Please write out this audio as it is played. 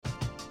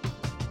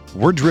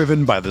We're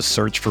driven by the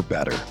search for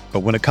better. But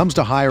when it comes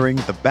to hiring,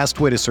 the best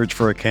way to search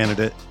for a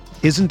candidate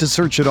isn't to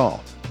search at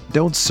all.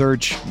 Don't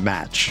search,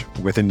 match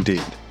with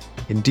Indeed.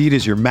 Indeed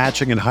is your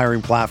matching and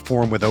hiring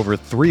platform with over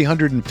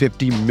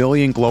 350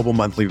 million global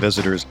monthly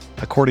visitors,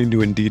 according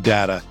to Indeed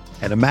data,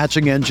 and a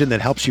matching engine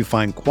that helps you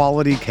find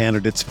quality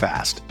candidates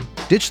fast.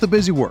 Ditch the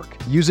busy work.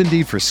 Use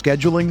Indeed for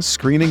scheduling,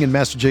 screening, and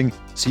messaging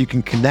so you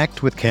can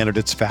connect with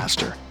candidates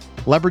faster.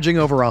 Leveraging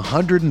over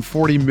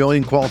 140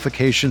 million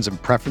qualifications and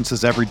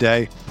preferences every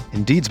day,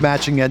 Indeed's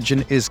matching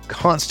engine is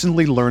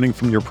constantly learning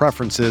from your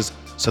preferences,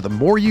 so the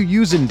more you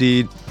use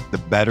Indeed, the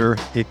better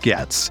it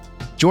gets.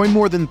 Join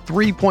more than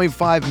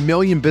 3.5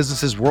 million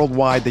businesses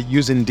worldwide that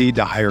use Indeed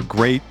to hire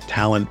great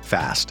talent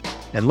fast.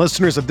 And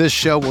listeners of this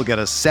show will get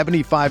a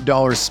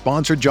 $75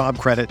 sponsored job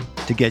credit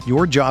to get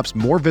your jobs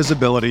more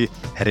visibility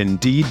at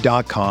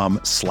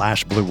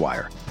Indeed.com/Blue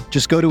Wire.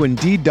 Just go to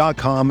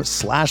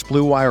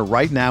Indeed.com/Blue Wire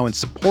right now and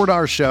support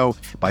our show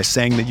by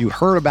saying that you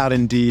heard about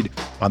Indeed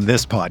on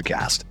this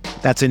podcast.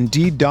 That's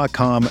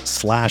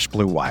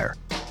Indeed.com/Blue Wire.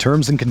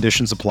 Terms and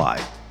conditions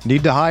apply.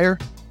 Need to hire?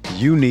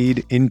 You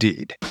need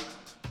Indeed.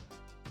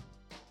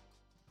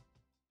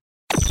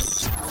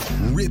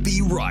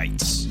 Rippy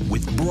Writes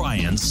with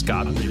Brian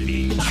Scott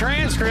Rippey.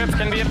 Transcripts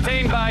can be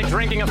obtained by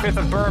drinking a fifth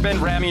of bourbon,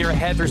 ramming your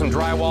head through some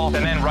drywall,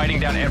 and then writing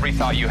down every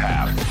thought you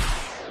have.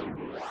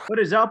 What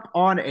is up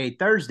on a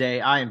Thursday?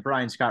 I am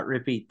Brian Scott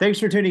Rippey. Thanks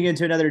for tuning in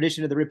to another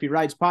edition of the Rippy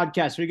Writes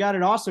podcast. We got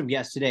an awesome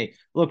guest today,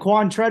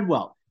 Laquan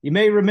Treadwell. You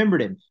may remember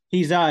him.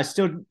 He's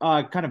still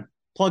kind of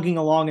plugging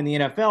along in the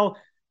NFL.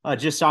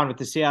 Just signed with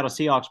the Seattle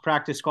Seahawks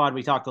practice squad.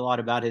 We talked a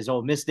lot about his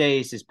Ole Miss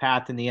days, his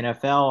path in the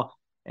NFL,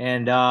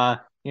 and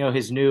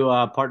his new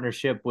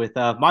partnership with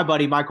my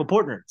buddy Michael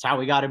Portner. It's how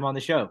we got him on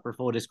the show, for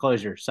full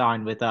disclosure,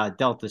 signed with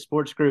Delta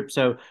Sports Group.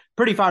 So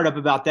pretty fired up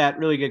about that.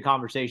 Really good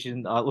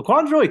conversation.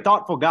 Laquan's a really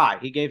thoughtful guy.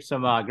 He gave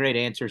some great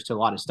answers to a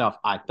lot of stuff,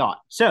 I thought.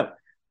 So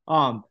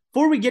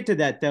before we get to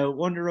that, though,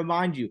 wanted to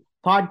remind you,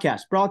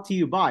 podcast brought to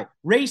you by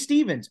Ray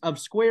Stevens of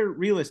Square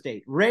Real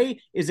Estate.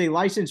 Ray is a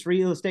licensed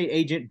real estate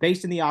agent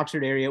based in the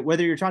Oxford area.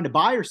 Whether you're trying to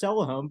buy or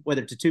sell a home,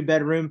 whether it's a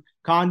 2-bedroom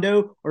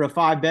condo or a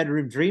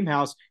 5-bedroom dream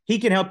house, he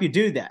can help you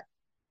do that.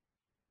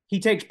 He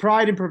takes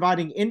pride in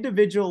providing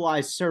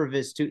individualized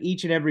service to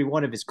each and every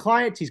one of his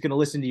clients. He's going to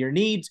listen to your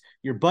needs,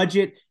 your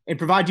budget, and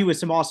provide you with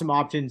some awesome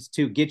options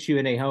to get you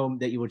in a home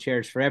that you will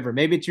cherish forever.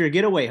 Maybe it's your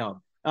getaway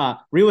home.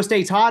 Real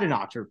estate's hot in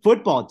Oxford.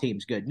 Football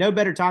team's good. No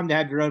better time to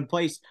have your own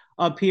place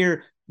up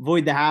here.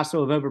 Avoid the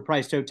hassle of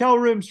overpriced hotel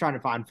rooms, trying to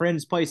find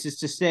friends' places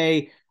to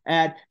stay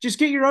at. Just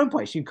get your own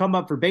place. You can come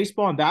up for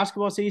baseball and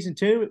basketball season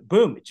too.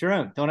 Boom, it's your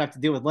own. Don't have to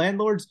deal with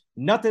landlords.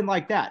 Nothing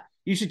like that.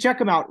 You should check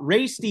him out.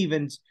 Ray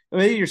Stevens,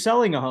 whether you're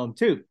selling a home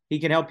too, he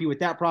can help you with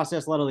that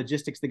process. A lot of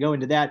logistics that go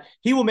into that.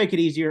 He will make it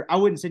easier. I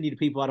wouldn't send you to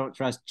people I don't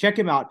trust. Check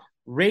him out.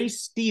 Ray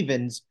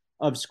Stevens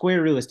of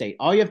Square Real Estate.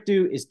 All you have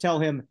to do is tell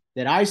him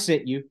that I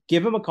sent you.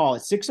 Give him a call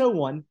at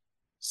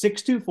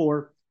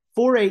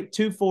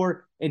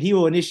 601-624-4824, and he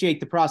will initiate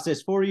the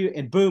process for you.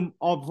 And boom,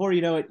 all before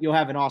you know it, you'll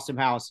have an awesome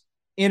house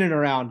in and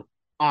around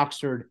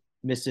Oxford,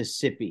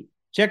 Mississippi.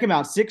 Check him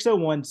out,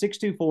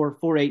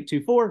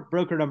 601-624-4824.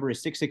 Broker number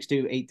is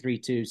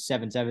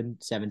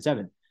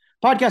 662-832-7777.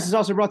 Podcast is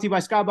also brought to you by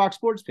Skybox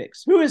Sports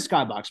Picks. Who is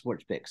Skybox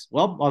Sports Picks?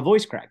 Well, my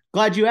voice cracked.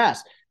 Glad you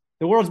asked.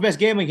 The world's best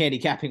gambling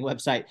handicapping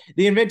website.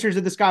 The inventors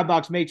of the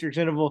Skybox Matrix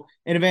interval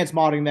and advanced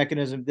modeling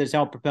mechanism that has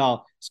helped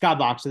propel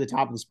Skybox to the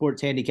top of the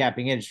sports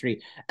handicapping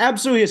industry.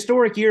 Absolutely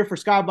historic year for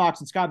Skybox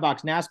and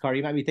Skybox NASCAR.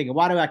 You might be thinking,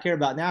 why do I care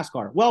about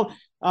NASCAR? Well,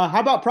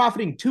 how about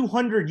profiting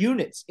 200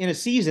 units in a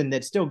season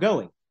that's still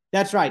going?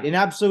 That's right. An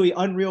absolutely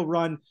unreal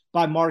run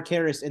by Mark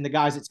Harris and the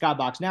guys at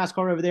Skybox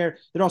NASCAR over there.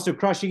 They're also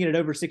crushing it at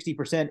over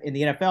 60% in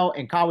the NFL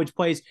and college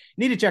plays.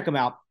 You need to check them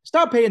out.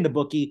 Stop paying the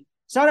bookie.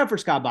 Sign up for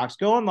Skybox.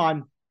 Go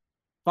online.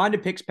 Find a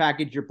picks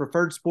package, your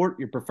preferred sport,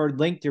 your preferred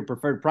length, your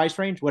preferred price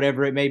range,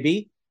 whatever it may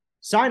be.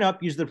 Sign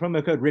up. Use the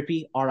promo code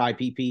RIPPEE,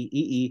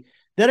 RIPPEE.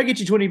 That'll get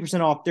you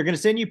 20% off. They're going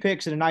to send you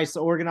picks in a nice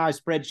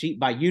organized spreadsheet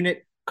by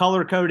unit,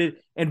 color-coded,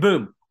 and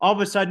boom, all of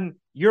a sudden,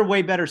 you're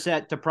way better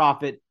set to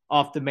profit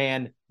off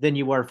demand than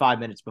you were 5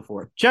 minutes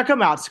before. Check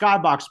them out,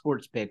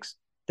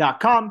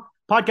 skyboxsportspicks.com.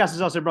 Podcast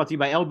is also brought to you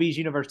by LB's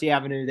University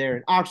Avenue there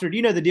in Oxford.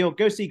 You know the deal.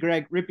 Go see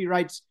Greg. Rippy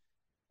Writes.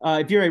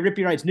 If you're a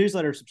Rippy Writes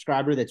newsletter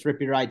subscriber, that's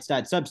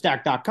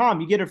rippywrites.substack.com.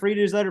 You get a free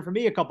newsletter from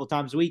me a couple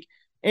times a week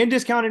and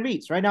discounted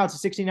meats. Right now,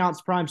 it's a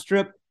 16-ounce prime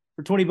strip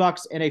for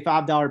 $20 and a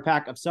 $5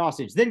 pack of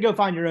sausage. Then go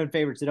find your own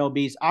favorites at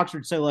LB's.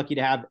 Oxford's so lucky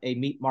to have a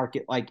meat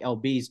market like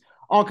LB's.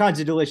 All kinds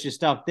of delicious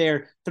stuff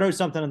there. Throw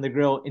something on the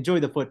grill. Enjoy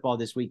the football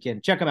this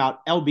weekend. Check them out,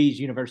 LB's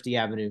University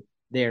Avenue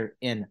there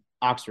in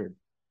Oxford.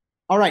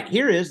 All right,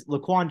 here is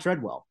Laquan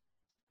Treadwell.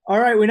 All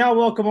right, we now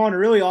welcome on a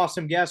really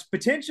awesome guest,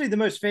 potentially the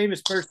most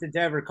famous person to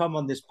ever come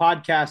on this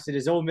podcast. It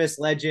is Ole Miss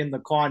legend,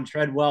 Laquan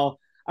Treadwell.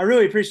 I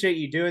really appreciate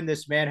you doing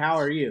this, man. How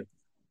are you?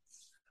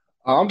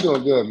 I'm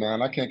doing good,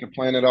 man. I can't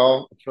complain at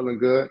all. I'm feeling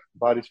good.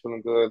 Body's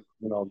feeling good.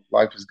 You know,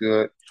 life is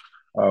good.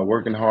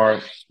 Working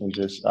hard and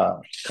just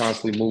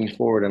constantly moving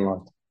forward in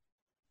life.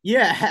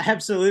 Yeah,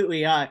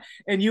 absolutely.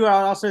 And you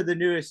are also the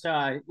newest,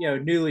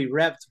 newly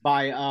repped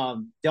by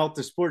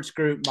Delta Sports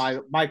Group. My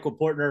Michael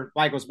Portner.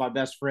 Michael's my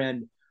best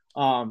friend.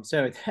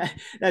 So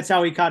that's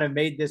how we kind of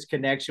made this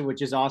connection,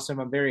 which is awesome.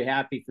 I'm very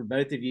happy for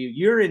both of you.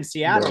 You're in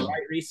Seattle, Yeah.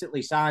 right?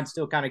 Recently signed,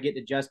 still kind of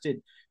getting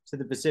adjusted to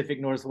the Pacific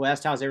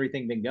Northwest. How's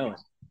everything been going?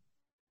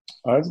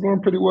 It's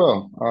going pretty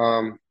well.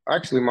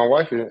 Actually, my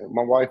wife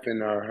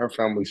and her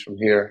family's from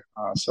here,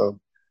 so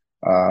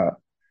uh,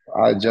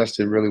 I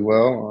adjusted really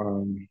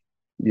well.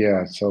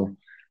 Yeah, so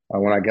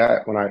when I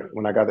got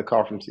the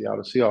call from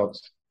Seattle Seahawks,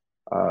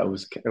 it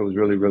was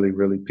really really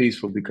really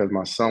peaceful because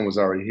my son was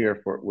already here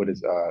for with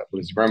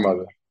his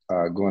grandmother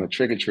going to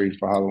trick or treat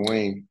for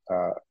Halloween.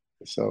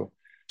 So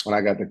when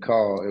I got the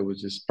call, it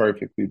was just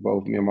perfect. Me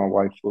and my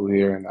wife flew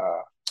here and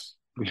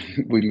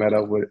we met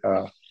up with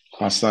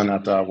my son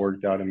after I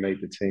worked out and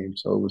made the team.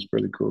 So it was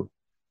pretty cool.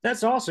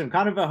 That's awesome.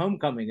 Kind of a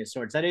homecoming of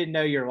sorts. I didn't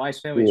know your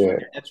wife's family's from Yeah,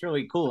 there. That's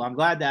really cool. I'm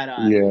glad that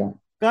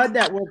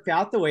yeah, worked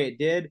out the way it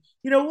did.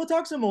 We'll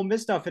talk some Ole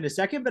Miss stuff in a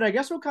second, but I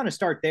guess we'll kind of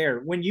start there.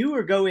 When you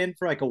or go in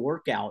for like a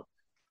workout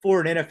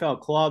for an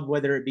NFL club,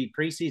 whether it be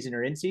preseason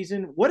or in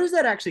season, what does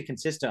that actually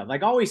consist of?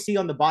 Like I always see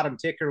on the bottom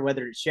ticker,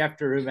 whether it's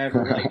Schefter or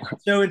whomever, like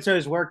so and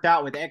so's worked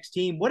out with X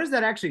team. What does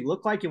that actually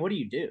look like, and what do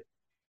you do?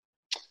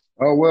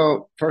 Oh,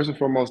 well, first and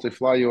foremost, they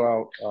fly you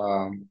out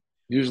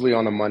usually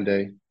on a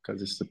Monday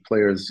because it's the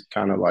players'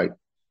 kind of like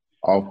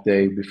off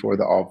day before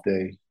the off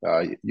day.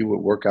 You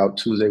would work out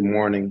Tuesday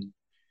morning.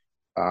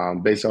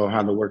 Based on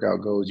how the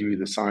workout goes, you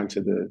either sign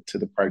to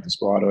the practice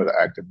squad or the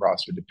active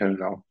roster,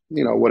 depending on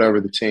whatever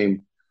the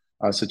team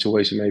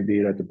situation may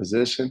be at the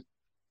position.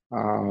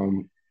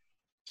 Um,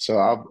 so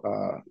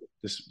I've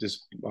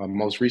this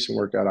most recent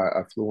workout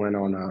I flew in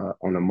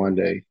on a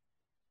Monday.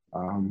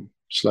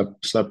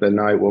 Slept at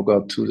night, woke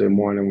up Tuesday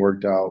morning,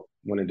 worked out,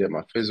 went and did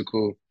my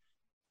physical,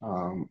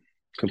 um,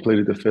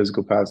 completed the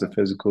physical, passed the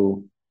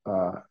physical,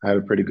 had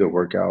a pretty good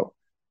workout,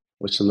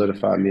 which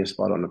solidified me a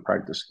spot on the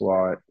practice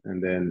squad.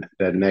 And then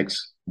that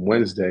next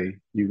Wednesday,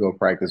 you go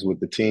practice with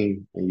the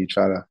team and you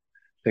try to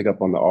pick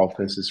up on the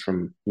offenses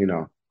from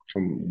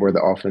where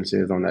the offense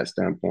is on that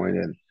standpoint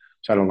and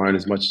try to learn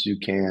as much as you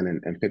can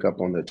and pick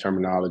up on the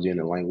terminology and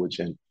the language.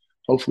 And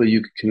hopefully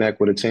you can connect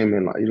with a team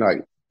and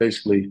like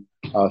basically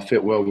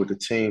fit well with the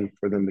team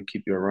for them to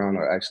keep you around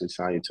or actually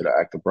sign you to the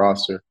active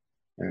roster.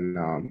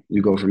 And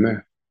you go from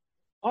there.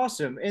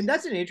 Awesome. And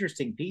that's an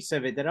interesting piece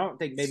of it that I don't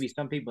think maybe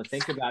some people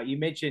think about. You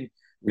mentioned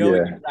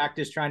going to Yeah.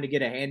 practice, trying to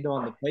get a handle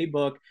on the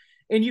playbook.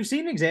 And you've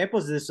seen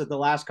examples of this with the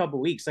last couple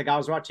of weeks. Like I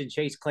was watching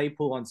Chase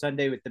Claypool on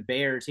Sunday with the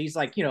Bears. He's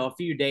like, a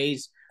few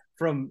days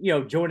from,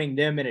 joining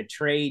them in a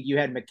trade. You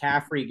had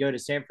McCaffrey go to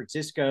San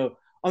Francisco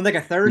on like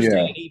a Thursday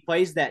Yeah. and he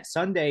plays that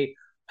Sunday.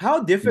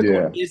 How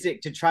difficult Yeah. is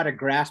it to try to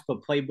grasp a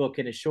playbook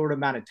in a short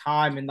amount of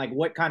time? And like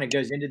what kind of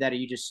goes into that? Are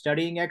you just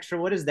studying extra?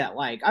 What is that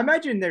like? I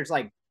imagine there's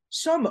like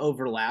some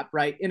overlap,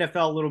 right?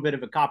 NFL, a little bit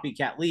of a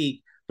copycat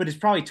league, but it's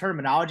probably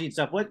terminology and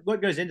stuff.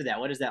 What goes into that?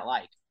 What is that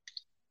like?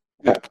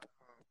 Yeah.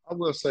 I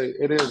will say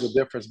it is a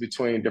difference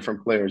between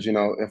different players.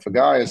 If a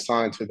guy is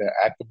signed to their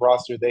active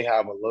roster, they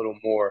have a little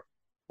more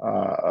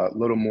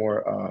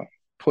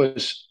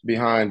push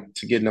behind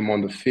to getting them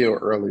on the field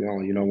early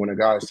on. When a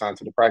guy is signed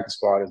to the practice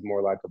squad, it's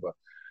more like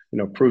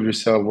prove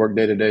yourself, work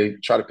day to day,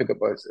 try to pick up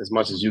as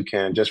much as you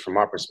can, just from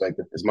my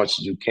perspective, as much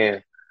as you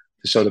can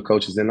to show the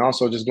coaches, and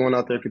also just going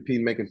out there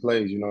competing, making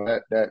plays.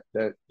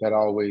 That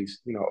always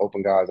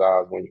open guys'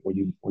 eyes when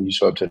you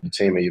show up to the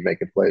team and you're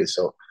making plays.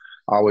 So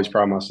I always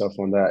pride myself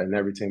on that. And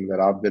every team that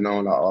I've been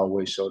on, I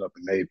always showed up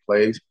and made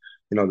plays.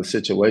 The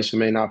situation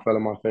may not fell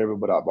in my favor,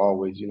 but I've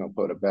always,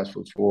 put the best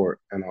foot forward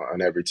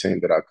on every team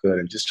that I could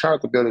and just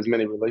tried to build as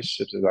many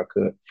relationships as I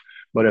could.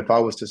 But if I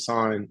was to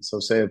sign, so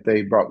say if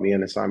they brought me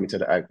in and signed me to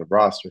the active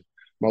roster,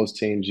 most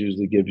teams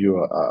usually give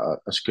you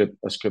a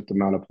script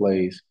amount of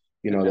plays,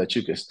 Okay. that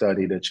you can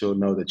study, that you'll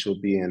know that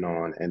you'll be in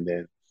on. And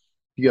then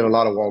you get a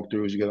lot of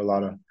walkthroughs, you get a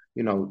lot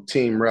of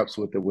team reps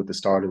with the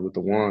starters, with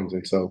the ones,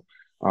 and so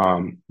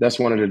that's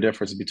one of the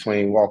differences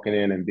between walking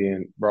in and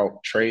being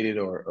brought traded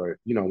or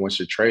once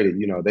you're traded,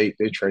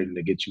 they're trading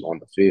to get you on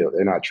the field.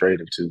 They're not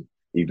trading to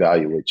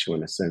evaluate you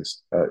in a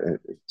sense,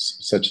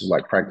 such as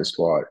like practice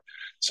squad.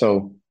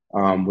 So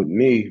with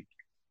me,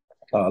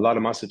 a lot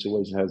of my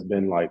situation has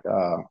been like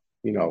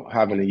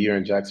having a year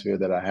in Jacksonville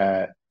that I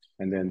had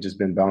and then just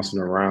been bouncing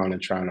around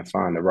and trying to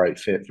find the right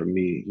fit for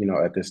me,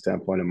 at this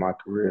standpoint in my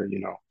career.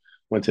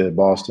 Went to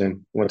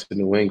Boston, went to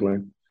New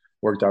England,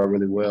 worked out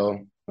really well.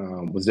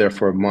 Was there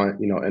for a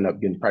month, ended up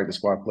getting practice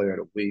squad player of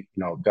the week,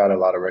 got a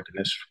lot of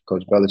recognition from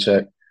Coach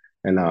Belichick.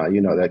 And,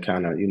 that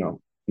kind of,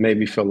 made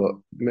me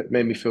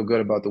feel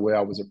good about the way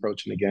I was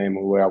approaching the game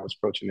and the way I was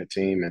approaching the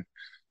team.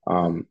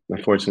 And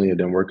unfortunately, it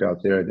didn't work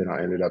out there. Then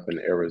I ended up in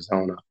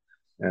Arizona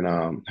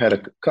and had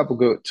a couple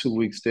good 2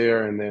 weeks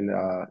there. And then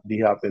D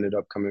Hop ended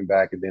up coming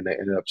back, and then they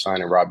ended up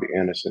signing Robbie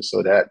Anderson.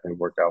 So that didn't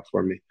work out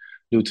for me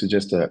due to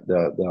just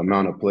the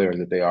amount of players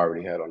that they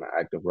already had on the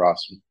active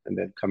roster. And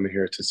then coming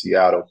here to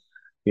Seattle,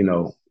 you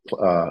know,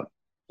 uh,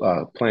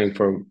 playing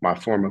for my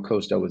former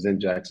coach that was in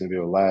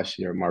Jacksonville last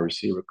year, my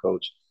receiver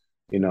coach.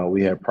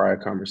 we had prior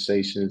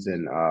conversations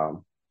and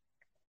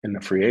in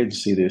the free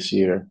agency this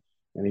year,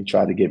 and he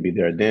tried to get me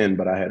there then,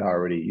 but I had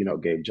already,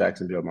 gave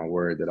Jacksonville my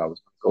word that I was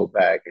going to go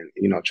back and,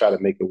 try to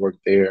make it work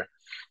there.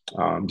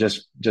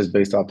 Just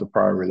based off the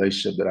prior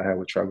relationship that I had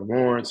with Trevor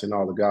Lawrence and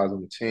all the guys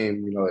on the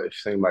team, it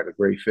seemed like a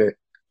great fit,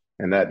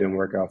 and that didn't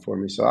work out for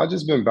me. So I've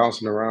just been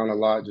bouncing around a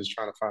lot, just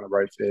trying to find the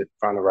right fit,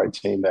 find the right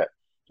team that,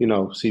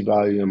 see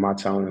value in my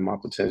talent and my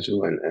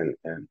potential,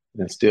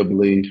 and still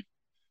believe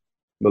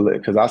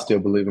because I still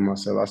believe in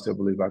myself. I still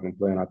believe I can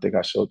play, and I think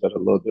I showed that a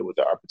little bit with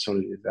the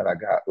opportunities that I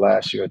got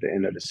last year at the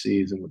end of the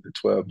season with the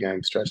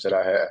 12-game stretch that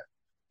I had.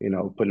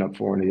 Putting up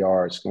 400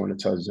 yards, scoring a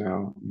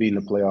touchdown, beating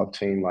a playoff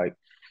team. Like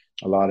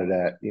a lot of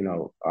that,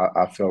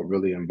 I felt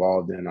really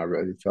involved in. I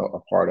really felt a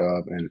part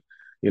of, and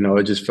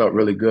it just felt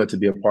really good to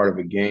be a part of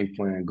a game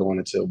plan going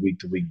into a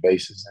week-to-week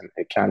basis, and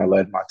it kind of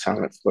let my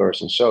talent flourish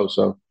and show.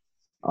 So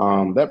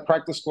that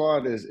practice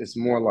squad is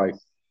more like,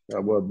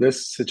 well,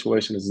 this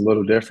situation is a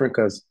little different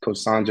because Coach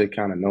Sanjay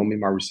kind of know me,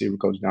 my receiver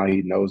coach. Now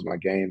he knows my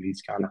game.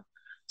 He's kind of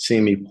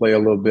seen me play a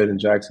little bit in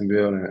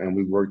Jacksonville, and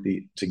we worked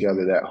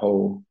together that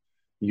whole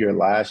year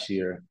last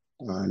year.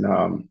 And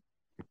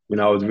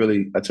I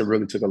really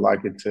took a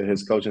liking to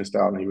his coaching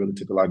style, and he really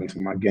took a liking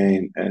to my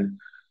game. And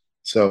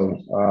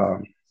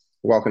so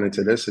walking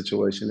into this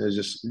situation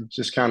is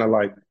just kind of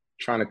like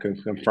trying to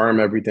confirm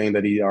everything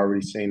that he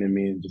already seen in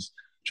me, and just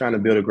trying to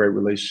build a great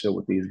relationship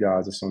with these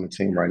guys that's on the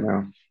team right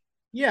now.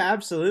 Yeah,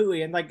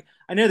 absolutely. And like,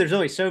 I know there's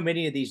only so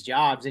many of these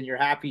jobs, and you're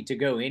happy to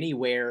go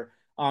anywhere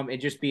and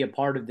just be a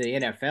part of the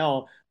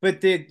NFL.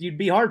 But you'd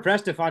be hard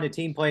pressed to find a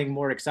team playing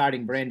more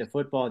exciting brand of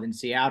football than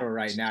Seattle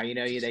right now.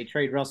 They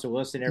trade Russell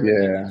Wilson,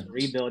 everything Yeah. is a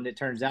rebuild, and it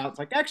turns out it's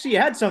like actually you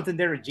had something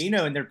there with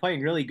Geno, and they're playing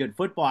really good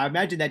football. I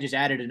imagine that just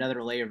added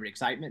another layer of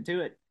excitement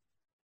to it.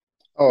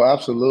 Oh,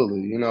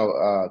 absolutely.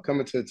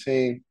 Coming to the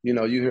team, you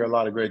hear a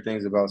lot of great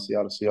things about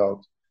Seattle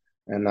Seahawks,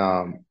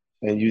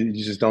 and you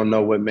just don't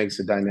know what makes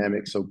the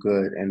dynamic so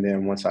good. And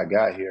then once I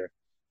got here,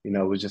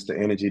 it was just the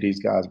energy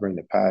these guys bring,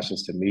 the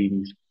passions to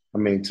meetings. I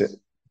mean,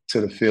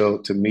 to the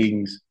field, to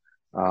meetings,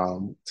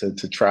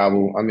 to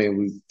travel. I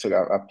mean, took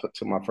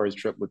my first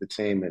trip with the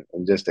team,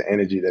 and just the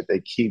energy that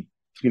they keep,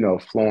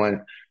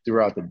 flowing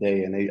throughout the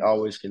day, and they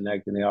always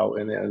connect, and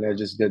they're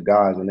just good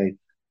guys, and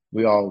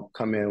we all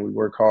come in, we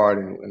work hard,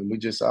 and we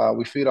just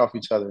we feed off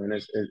each other, and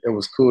it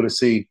was cool to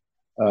see.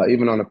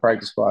 Even on the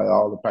practice squad,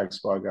 all the practice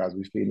squad guys,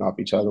 we feeding off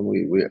each other.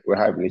 We're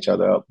hyping each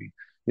other up. We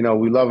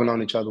loving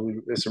on each other.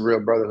 It's a real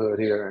brotherhood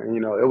here, and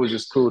it was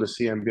just cool to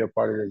see him be a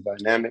part of this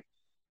dynamic.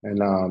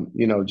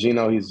 And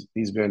Geno,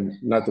 he's been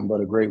nothing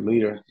but a great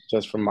leader.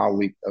 Just from my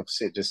week of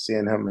just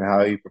seeing him and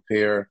how he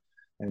prepare,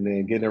 and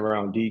then getting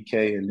around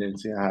DK, and then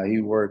seeing how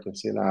he worked, and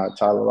seeing how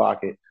Tyler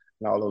Lockett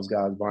and all those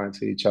guys bind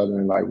to each other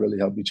and like really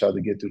help each other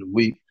get through the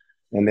week.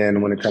 And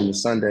then when it comes to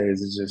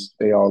Sundays, it's just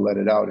they all let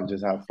it out and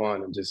just have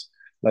fun and just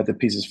let the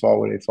pieces fall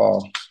where they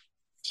fall.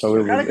 So it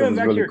was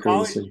really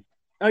cool to see.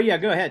 Oh yeah,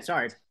 go ahead.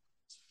 Sorry.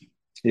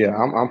 Yeah,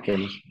 I'm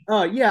finished.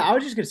 Yeah, I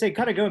was just gonna say,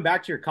 kind of going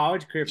back to your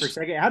college career for a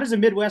second. How does a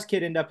Midwest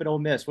kid end up at Ole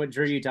Miss? What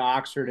drew you to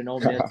Oxford and Ole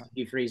Miss?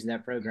 Hugh Freeze in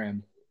that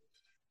program.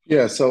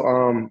 Yeah, so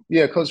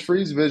Coach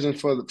Freeze's vision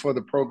for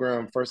the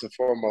program first and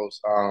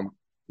foremost.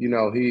 He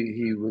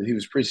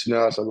was preaching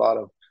to us a lot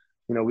of,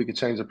 we could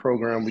change the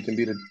program. We can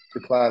be the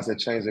class that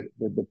change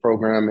the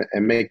program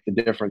and make the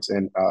difference,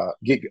 and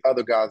get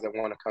other guys that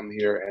want to come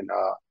here and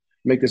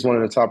make this one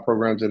of the top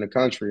programs in the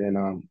country.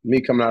 And me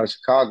coming out of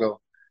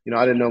Chicago,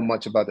 I didn't know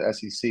much about the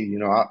SEC.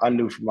 I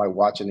knew from like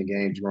watching the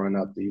games growing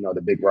up,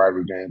 the big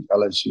rivalry games,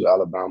 LSU,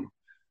 Alabama,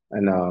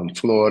 and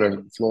Florida,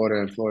 and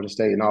Florida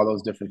State, and all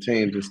those different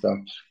teams and stuff.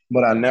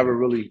 But I never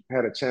really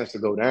had a chance to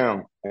go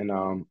down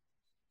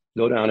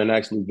and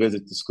actually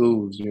visit the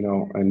schools,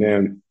 And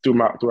then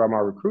throughout my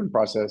recruiting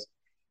process,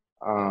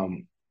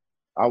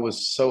 I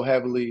was so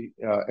heavily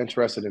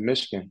interested in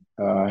Michigan.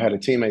 I had a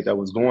teammate that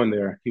was going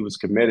there. He was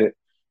committed,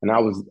 and I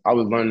was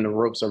learning the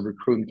ropes of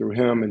recruiting through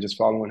him and just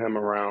following him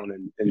around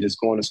and just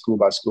going to school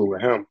by school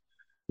with him.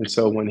 And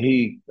so when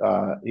he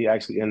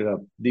actually ended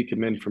up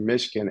decommitting from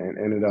Michigan and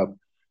ended up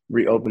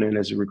reopening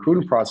his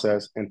recruiting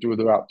process, and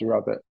throughout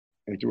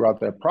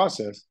that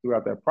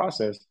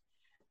process,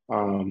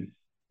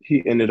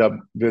 he ended up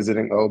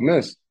visiting Ole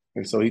Miss.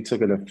 And so I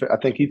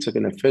think he took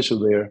an official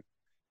there.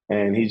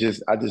 And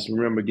I just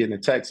remember getting a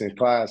text in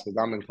class because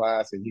I'm in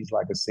class and he's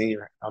like a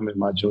senior. I'm in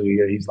my junior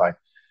year. He's like,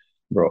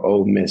 bro,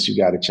 Ole Miss, you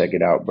got to check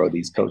it out, bro.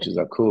 These coaches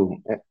are cool.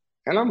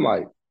 And I'm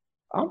like,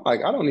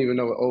 I don't even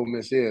know what Ole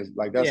Miss is.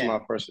 Like, that's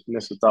my first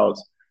initial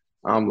thoughts.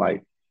 I'm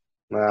like,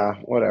 nah,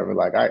 whatever.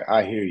 Like,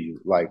 I hear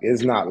you. Like,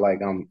 it's not like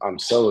I'm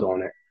sold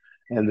on it.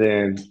 And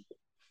then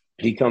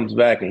he comes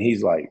back and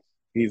he's like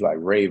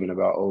raving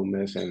about Ole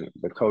Miss and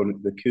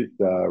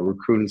the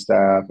recruiting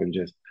staff, and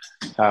just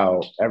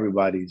how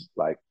everybody's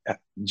like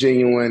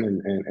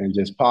genuine and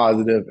just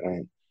positive,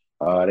 and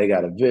they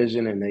got a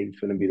vision, and they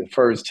going to be the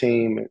first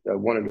team,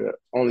 one of the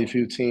only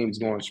few teams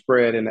going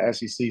spread in the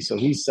SEC. So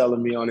he's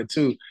selling me on it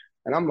too,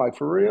 and I'm like,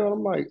 for real?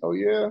 I'm like, oh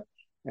yeah,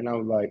 and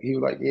he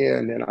was like, yeah.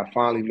 And then I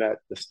finally met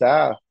the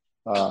staff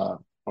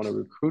on a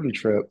recruiting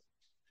trip.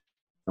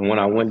 And when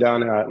I went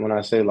down there, when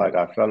I say like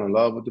I fell in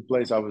love with the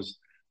place,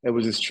 it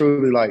was just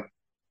truly like,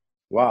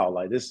 wow,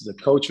 like this is a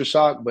culture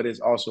shock, but it's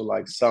also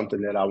like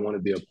something that I want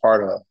to be a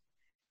part of.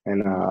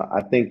 And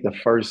I think the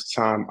first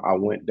time I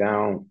went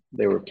down,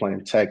 they were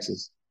playing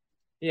Texas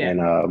Yeah.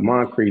 and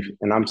Moncrief,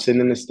 and I'm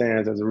sitting in the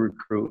stands as a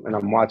recruit, and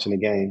I'm watching the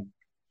game,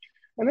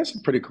 and it's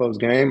a pretty close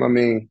game. I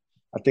mean,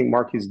 I think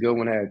Marquise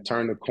Goodwin had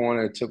turned the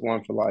corner, took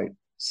one for like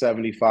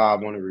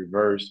 75 on the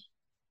reverse.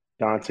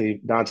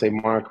 Dante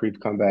Moncrief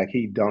come back.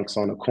 He dunks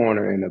on the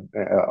corner in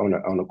the on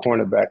the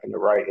cornerback in the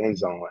right end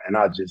zone, and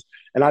I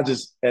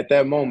just at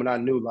that moment I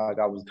knew like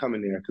I was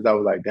coming there because I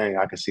was like, dang,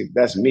 I can see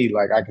that's me.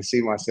 Like I can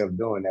see myself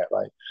doing that.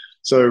 Like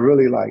so, it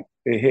really like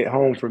it hit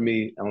home for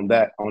me on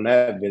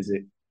that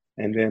visit.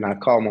 And then I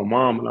called my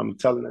mom and I'm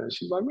telling her, and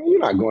she's like, man, you're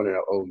not going to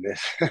the Ole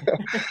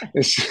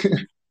Miss.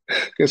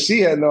 Because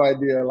she had no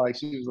idea. Like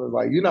she was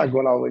like, you're not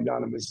going all the way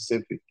down to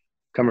Mississippi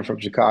coming from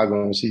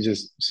Chicago, and she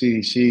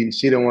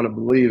didn't want to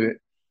believe it.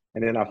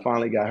 And then I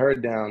finally got her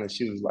down, and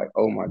she was like,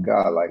 "Oh my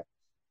God, like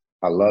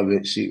I love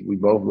it." We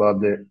both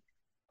loved it.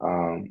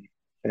 Um,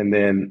 and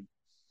then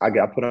I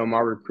got put on my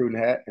recruiting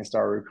hat and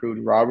started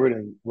recruiting Robert.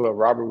 And well,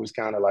 Robert was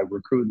kind of like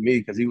recruiting me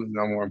because he was the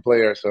number one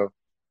player. So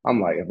I'm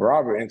like, if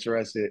Robert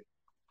interested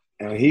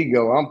and he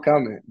go, I'm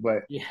coming.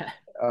 But Yeah.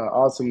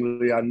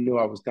 ultimately, I knew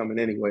I was coming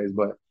anyways.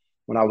 But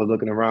when I was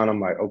looking around,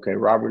 I'm like, okay,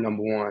 Robert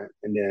number one,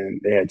 and then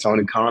they had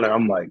Tony Connor.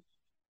 I'm like,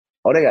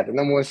 oh, they got the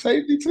number one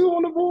safety too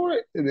on the board.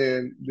 And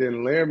then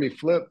Laramie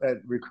Flip at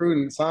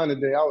recruiting signing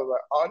day. I was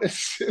like, oh, this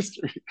is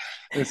history.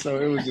 And so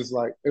it was just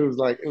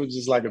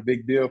like a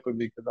big deal for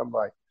me because I'm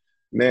like,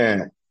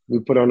 man, we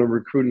put on the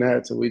recruiting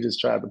hats and we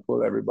just tried to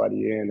pull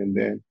everybody in. And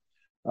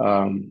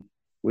then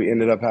we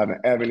ended up having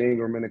Evan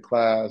Ingram in the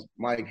class,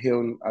 Mike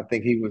Hilton. I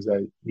think he was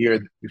a year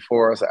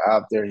before us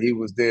out there. He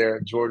was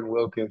there. Jordan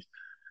Wilkins,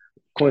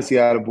 Quincy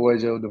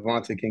Adeboyejo,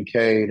 Devontae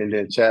Kincaid, and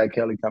then Chad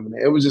Kelly coming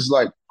in. It was just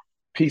like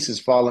pieces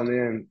falling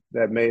in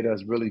that made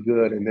us really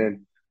good. And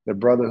then the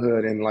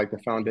brotherhood and like the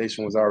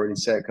foundation was already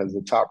set because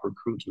the top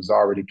recruits was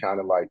already kind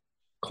of like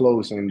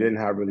close and didn't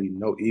have really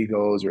no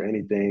egos or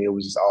anything. It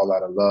was just all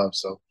out of love.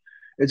 So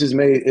it just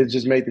made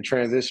the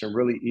transition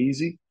really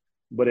easy.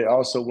 But it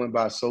also went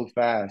by so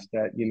fast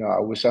that, you know, I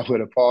wish I would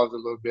have paused a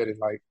little bit and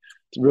like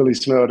really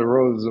smell the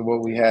roses of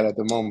what we had at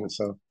the moment.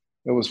 So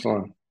it was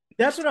fun.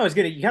 That's what I was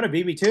gonna. You kind of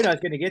beat me to it. I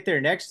was gonna get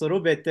there next a little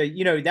bit. That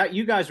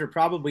you guys were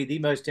probably the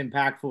most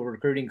impactful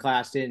recruiting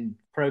class in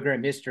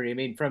program history. I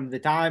mean, from the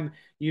time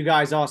you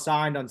guys all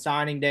signed on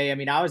signing day. I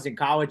mean, I was in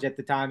college at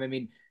the time. I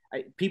mean,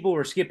 people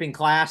were skipping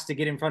class to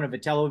get in front of a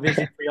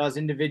television for y'all's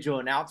individual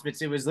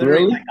announcements. It was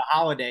literally Really? like a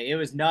holiday. It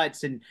was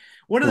nuts. And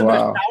one of the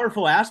most Wow.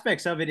 powerful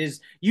aspects of it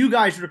is you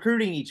guys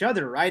recruiting each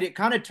other, right? It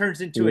kind of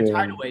turns into a Yeah.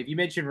 tidal wave. You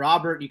mentioned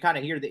Robert. You kind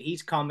of hear that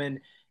he's coming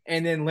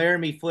and then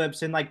Laramie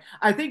flips. And like,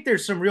 I think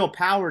there's some real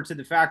power to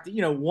the fact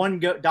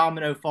that,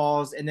 domino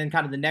falls and then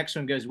kind of the next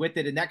one goes with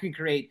it. And that can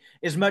create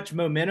as much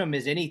momentum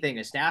as anything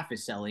a staff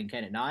is selling,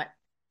 can it not?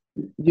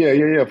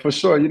 Yeah, for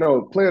sure. You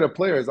know, player to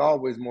player is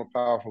always more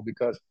powerful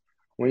because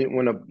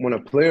when a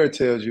player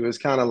tells you, it's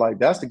kind of like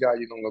that's the guy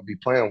you're gonna be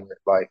playing with.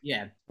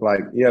 Yeah.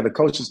 Like yeah, the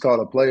coaches call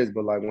the players,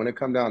 but like when it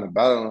come down to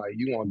battling, like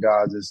you want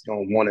guys that's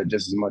gonna want it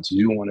just as much as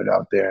you want it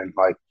out there. And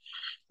like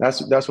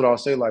that's what I'll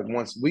say. Like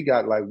once we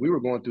got like we were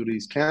going through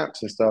these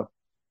camps and stuff,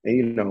 and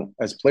you know,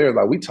 as players,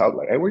 like we talk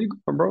like, hey, where you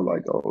going, bro?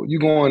 Like, oh, you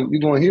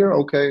going here?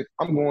 Okay,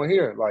 I'm going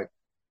here. Like,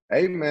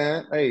 hey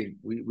man, hey,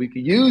 we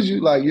could use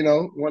you, like, you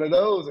know, one of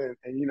those.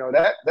 And you know,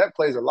 that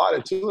plays a lot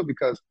into it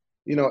because,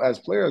 you know, as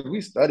players,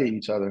 we study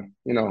each other.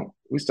 You know,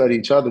 we study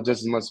each other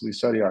just as much as we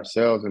study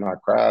ourselves and our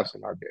crafts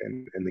and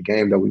and the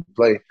game that we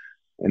play.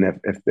 And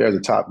if there's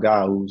a top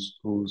guy who's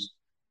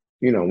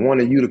you know,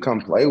 wanting you to come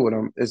play with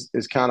them,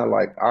 it's kind of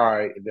like, all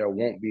right, there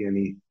won't be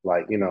any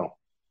like, you know,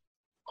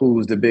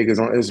 who's the biggest.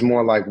 It's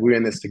more like we're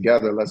in this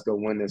together. Let's go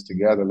win this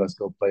together. Let's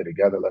go play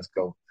together. Let's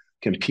go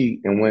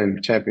compete and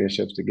win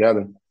championships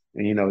together.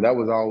 And you know, that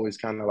was always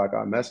kind of like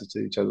our message to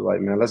each other.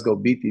 Like, man, let's go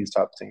beat these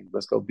top teams.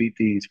 Let's go beat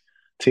these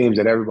teams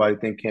that everybody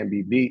think can't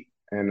be beat.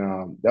 And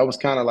that was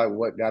kind of like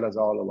what got us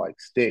all to like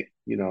stick.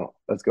 You know,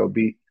 let's go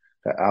beat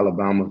the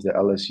Alabamas, the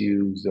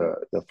LSU's,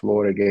 the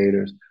Florida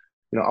Gators.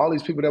 You know, all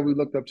these people that we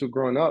looked up to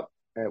growing up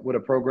with a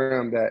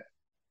program that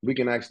we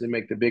can actually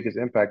make the biggest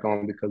impact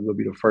on because we'll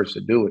be the first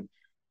to do it,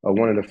 or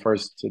one of the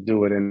first to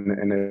do it in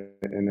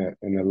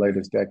the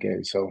latest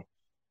decade. So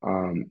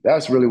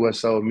that's really what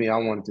sold me. I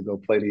wanted to go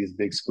play these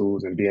big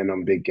schools and be in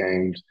them big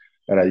games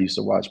that I used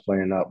to watch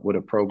playing up with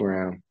a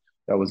program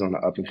that was on the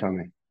up and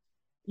coming.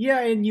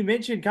 Yeah, and you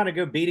mentioned kind of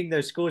go beating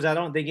those schools. I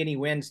don't think any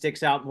win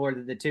sticks out more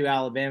than the two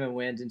Alabama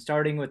wins. And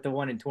starting with the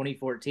one in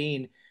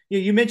 2014,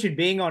 you mentioned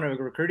being on a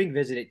recruiting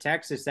visit at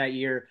Texas that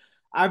year.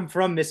 I'm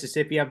from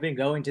Mississippi. I've been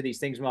going to these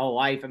things my whole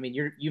life. I mean,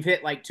 you've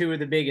hit like two of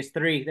the biggest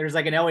three. There's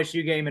like an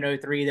LSU game in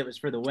 '03 that was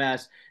for the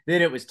West.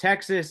 Then it was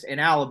Texas and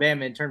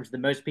Alabama in terms of the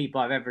most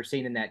people I've ever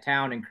seen in that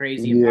town and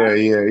crazy Yeah,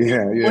 environment. yeah,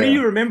 yeah, What do yeah.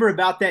 you remember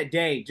about that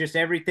day? Just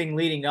everything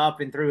leading up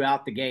and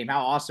throughout the game.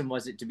 How awesome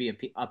was it to be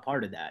a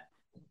part of that?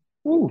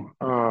 Ooh,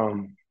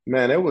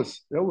 Man, it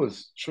was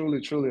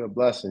truly a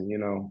blessing,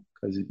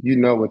 because you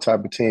know what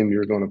type of team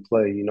you're going to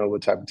play, you know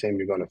what type of team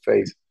you're going to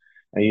face,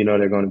 and you know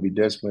they're going to be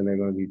disciplined, they're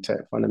going to be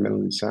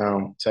fundamentally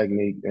sound,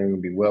 technique, they're going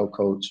to be well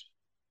coached,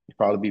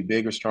 probably be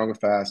bigger, stronger,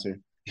 faster.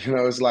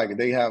 It's like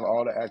they have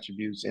all the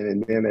attributes,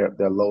 and then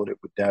they're loaded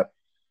with depth.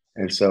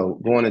 And so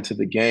going into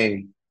the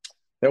game,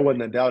 there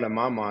wasn't a doubt in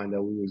my mind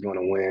that we was going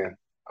to win,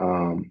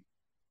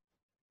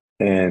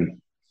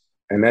 and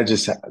and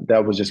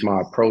that was just my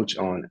approach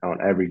on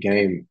every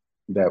game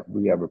that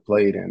we ever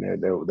played in.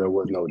 There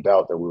was no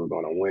doubt that we were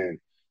going to win,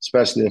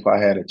 especially if I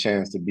had a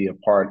chance to be a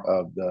part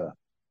of the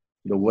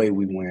way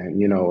we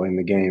win, in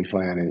the game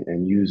plan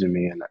and using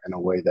me in a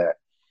way that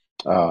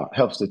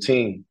helps the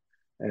team.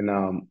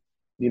 And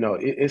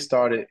it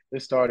started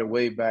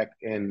way back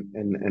in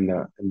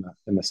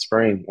the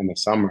spring, in the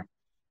summer.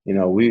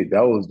 We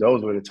those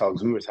were the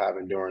talks we was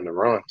having during the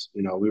runs.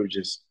 We were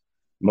just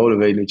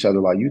motivating each other.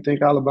 Like, you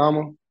think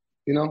Alabama,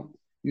 you know,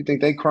 you think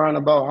they crying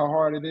about how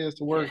hard it is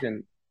to work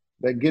and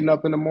they're getting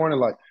up in the morning?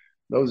 Like,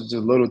 those are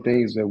just little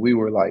things that we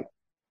were like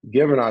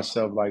giving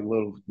ourselves, like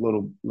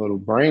little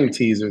brain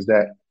teasers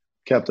that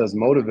kept us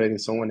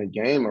motivated. So when the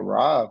game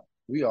arrived,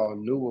 we all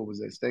knew what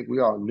was at stake. We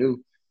all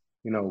knew,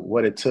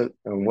 what it took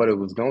and what it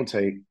was gonna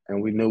take,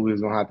 and we knew we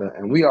was gonna have to.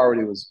 And we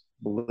already was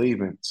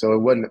believing. So it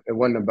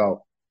wasn't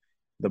about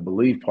the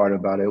belief part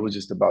about it. It was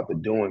just about the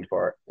doing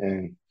part.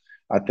 And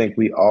I think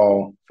we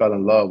all fell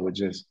in love with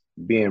just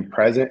being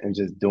present and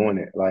just doing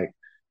it. Like,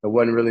 it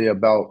wasn't really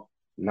about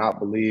not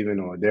believing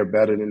or they're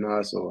better than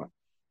us, or,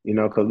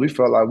 because we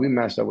felt like we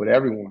matched up with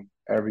everyone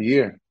every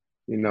year.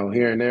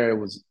 Here and there, it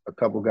was a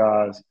couple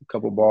guys, a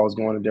couple balls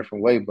going a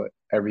different way, but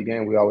every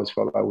game we always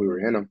felt like we were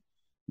in them,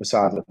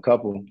 besides a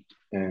couple.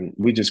 And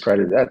we just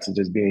credit that to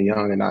just being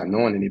young and not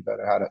knowing any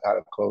better, how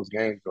to close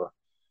games or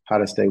how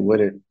to stay with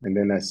it. And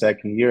then that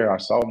second year, our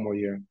sophomore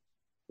year,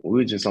 we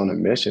were just on a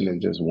mission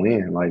and just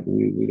win. Like,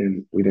 we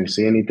didn't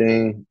see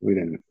anything. We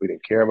didn't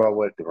care about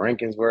what the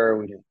rankings were.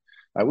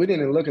 We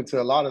didn't look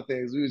into a lot of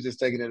things. We was just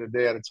taking it a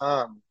day at a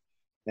time.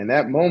 And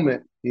that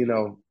moment,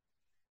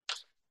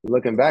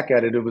 looking back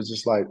at it, it was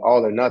just like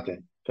all or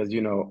nothing. Because,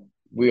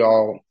 we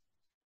all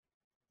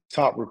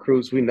top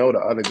recruits. We know the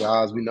other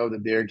guys. We know the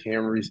Derrick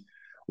Henrys.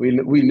 We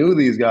knew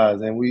these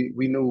guys, and we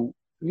knew,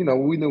 we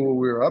knew what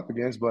we were up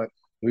against, but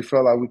we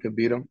felt like we could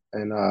beat them.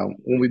 And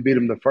when we beat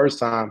them the first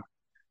time,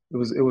 it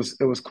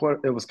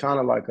was kind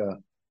of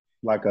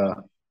like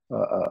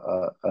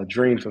a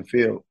dream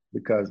fulfilled,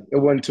 because it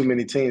wasn't too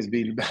many teams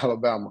beating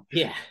Alabama.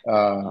 Yeah.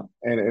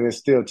 And it's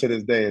still, to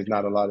this day, it's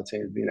not a lot of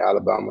teams beating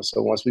Alabama.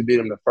 So once we beat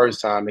them the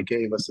first time, it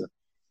gave us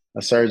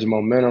a surge of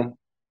momentum,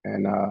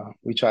 and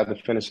we tried to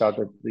finish out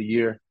the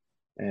year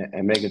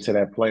and make it to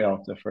that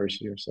playoff the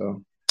first year.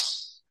 So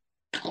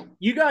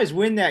You guys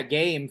win that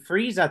game.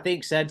 Freeze, I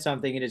think, said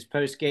something in his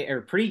post game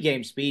or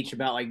pre-game speech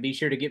about like be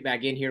sure to get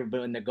back in here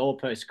when the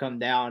goalposts come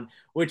down,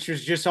 which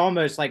was just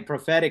almost like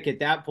prophetic at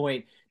that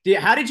point.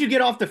 How did you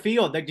get off the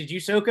field? Like, did you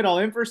soak it all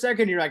in for a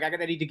second? You're like, I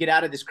gotta need to get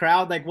out of this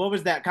crowd. Like, what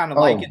was that kind of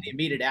like oh in the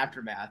immediate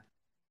aftermath?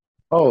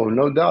 oh,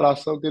 no doubt, I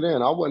soaked it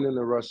in. I wasn't in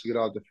a rush to get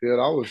off the field.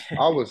 I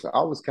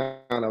was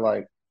kind of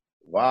like,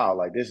 wow,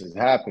 like this is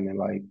happening.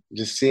 Like,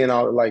 just seeing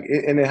all, like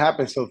it, and it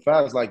happened so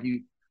fast. Like,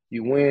 you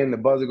win, the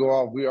buzzer go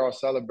off, we are all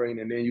celebrating,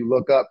 and then you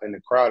look up and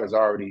the crowd is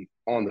already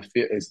on the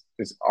field.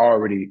 It's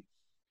already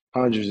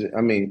hundreds,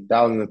 I mean,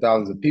 thousands and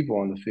thousands of people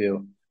on the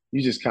field.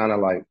 You just kind of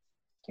like,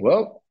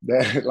 well,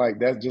 that like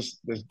this is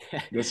what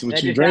That you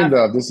just dreamed happened.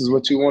 of. This is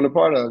what you want a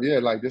part of. Yeah,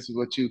 like this is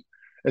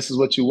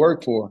what you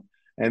work for.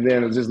 And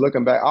then just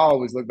looking back, I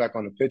always look back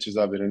on the pictures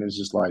of it, and it's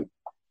just like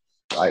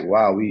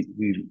wow, we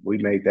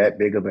made that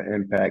big of an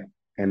impact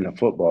in the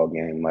football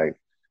game. Like,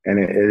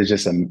 and it's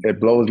just it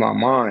blows my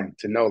mind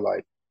to know,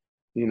 like,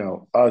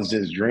 us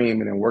just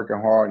dreaming and working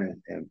hard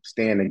and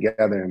staying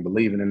together and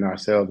believing in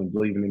ourselves and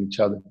believing in each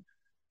other,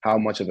 how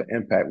much of an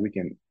impact we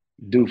can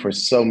do for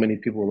so many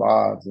people's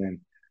lives.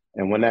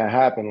 And when that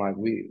happened, like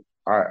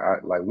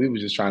like we were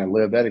just trying to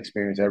live that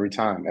experience every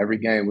time, every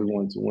game we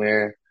wanted to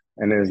win.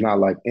 And it's not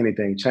like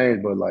anything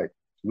changed, but like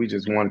we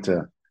just wanted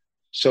to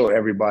show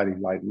everybody,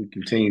 like, we're gonna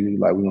continue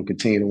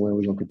to win,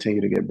 we're gonna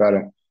continue to get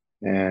better.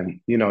 And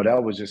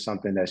that was just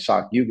something that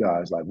shocked you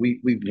guys. Like,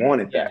 we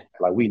wanted Yeah. that.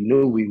 Like, we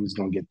knew we was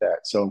gonna get that.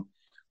 So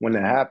when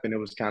it happened, it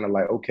was kind of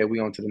like, okay, we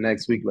on to the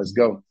next week, let's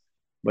go.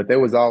 But there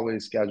was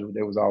always scheduled,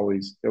 there was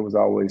always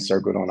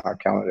circled on our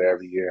calendar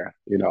every year,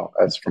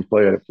 as from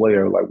player to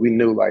player. Like, we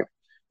knew, like,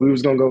 we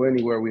was gonna go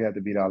anywhere, we had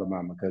to beat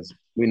Alabama, because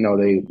we know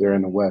they're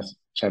in the West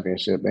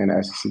championship and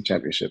the SEC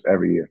championship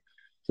every year.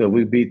 So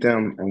we beat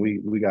them, and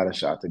we got a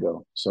shot to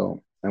go.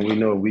 So, and we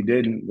know if we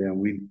didn't, then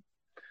we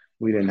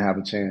didn't have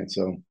a chance.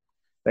 So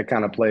that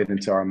kind of played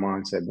into our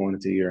mindset going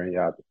into the year,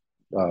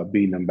 and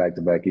beating them back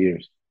to back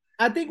years.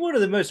 I think one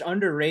of the most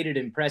underrated,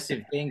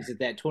 impressive things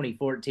that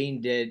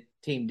 2014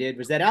 team did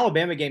was that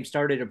Alabama game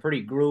started a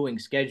pretty grueling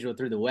schedule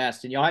through the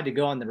West, and y'all had to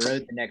go on the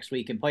road the next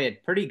week and play a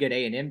pretty good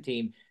A&M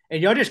team.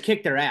 and y'all just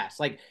kicked their ass.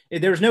 Like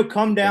there was no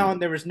come down.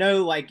 There was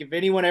no, like, if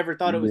anyone ever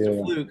thought it was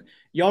a fluke,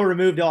 y'all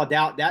removed all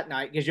doubt that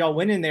night because y'all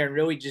went in there and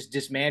really just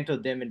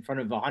dismantled them in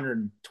front of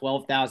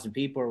 112,000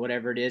 people or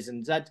whatever it is.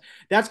 And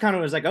that's kind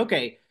of was like,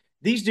 okay,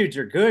 these dudes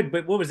are good.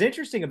 But what was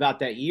interesting about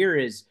that year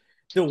is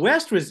the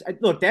West was,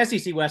 look, the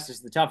SEC West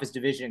is the toughest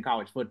division in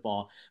college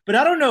football, but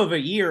I don't know of a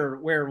year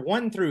where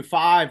 1 through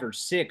 5 or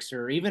 6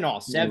 or even all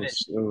 7,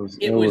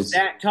 it was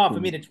that tough. I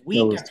mean, it's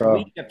week after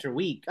week after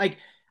week. Like,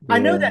 I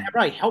know that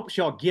probably helps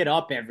y'all get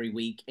up every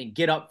week and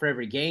get up for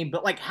every game,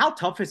 but like, how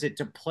tough is it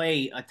to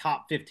play a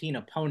top 15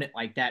 opponent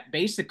like that,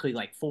 basically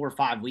like 4 or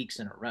 5 weeks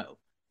in a row?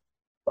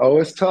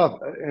 Oh, it's tough.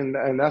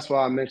 And that's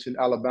why I mentioned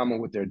Alabama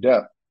with their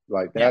depth.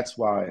 Like, that's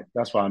why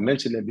I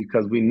mentioned it,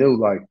 because we knew,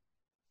 like,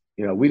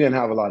 you know, we didn't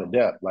have a lot of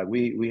depth. Like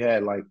we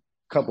had like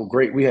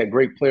we had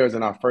great players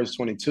in our first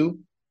 22,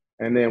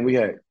 and then we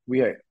had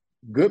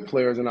good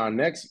players in our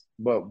next,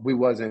 but they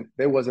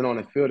wasn't on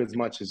the field as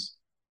much as,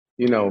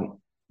 you know,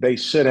 they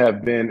should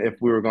have been if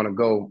we were going to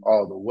go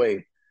all the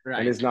way. Right.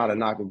 And it's not a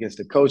knock against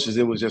the coaches.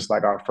 It was just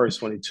like our first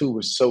 22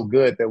 was so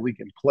good that we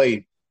can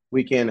play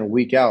week in and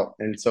week out.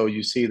 And so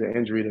you see the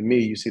injury to me,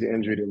 you see the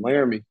injury to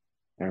Laramie,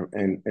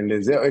 and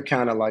it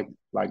kind of like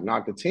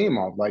knocked the team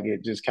off. Like,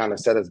 it just kind of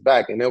set us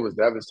back, and it was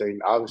devastating,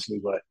 obviously.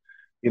 But,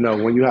 you know,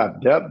 when you have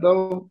depth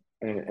though,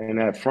 and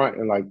that front,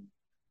 and like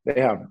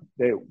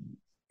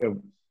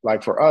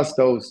like for us,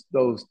 those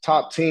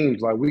top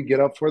teams, like, we get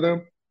up for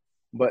them,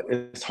 but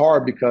it's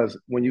hard because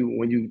when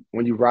you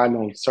riding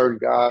on certain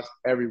guys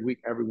every week,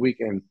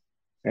 and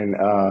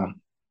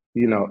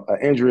you know, an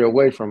injury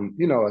away from,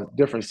 you know, a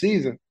different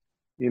season,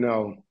 you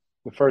know.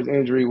 The first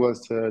injury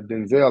was to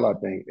Denzel, I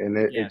think, and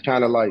it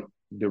kind of like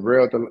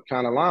derailed the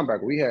kind of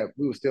linebacker we had.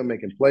 We were still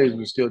making plays, we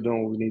were still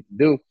doing what we need to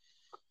do,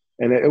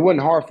 and it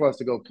wasn't hard for us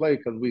to go play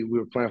because we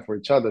were playing for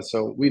each other.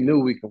 So we knew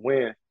we could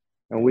win,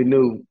 and we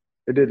knew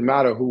it didn't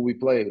matter who we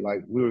played.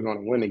 Like, we were going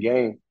to win the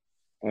game,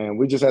 and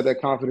we just had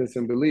that confidence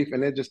and belief,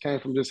 and it just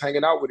came from just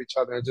hanging out with each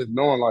other and just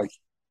knowing, like,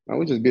 man,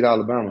 we just beat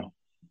Alabama.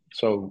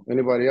 So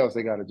anybody else,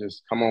 they got to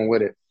just come on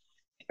with it,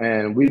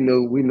 and we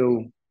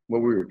knew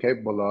what we were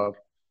capable of.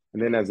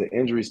 And then as the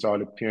injury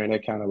started appearing,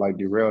 it kind of like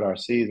derailed our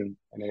season,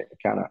 and it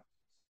kind of,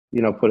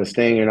 you know, put a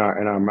sting in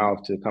our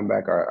mouth to come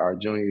back our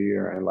junior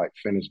year and like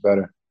finish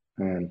better.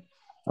 And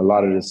a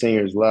lot of the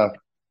seniors left,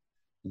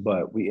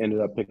 but we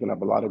ended up picking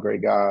up a lot of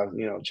great guys,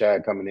 you know,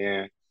 Chad coming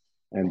in,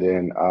 and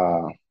then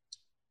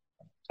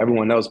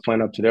everyone else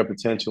playing up to their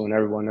potential, and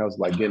everyone else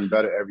like getting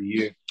better every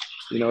year.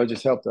 You know, it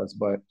just helped us.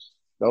 But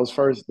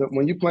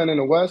when you playing in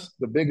the West,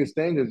 the biggest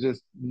thing is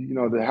just, you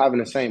know, having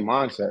the same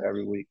mindset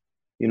every week.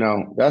 You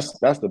know, that's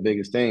the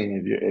biggest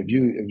thing. If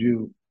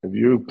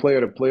you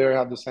player to player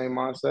have the same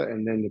mindset,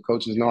 and then the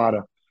coaches know how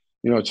to,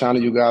 you know,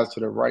 channel you guys to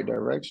the right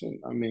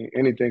direction, I mean,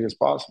 anything is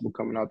possible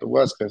coming out the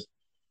West, because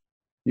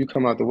you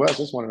come out the West,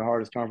 it's one of the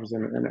hardest conferences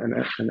in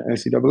the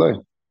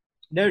NCAA.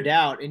 No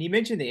doubt. And you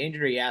mentioned the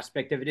injury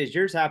aspect of it. Is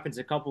yours happens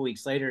a couple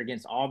weeks later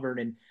against Auburn,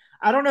 and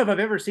I don't know if I've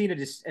ever seen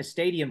a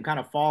stadium kind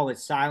of fall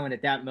as silent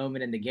at that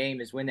moment in the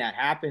game as when that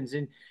happens.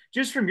 And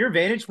just from your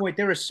vantage point,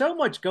 there was so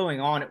much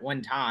going on at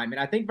one time. And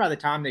I think by the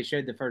time they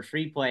showed the first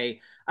replay,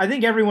 I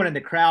think everyone in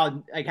the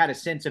crowd like had a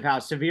sense of how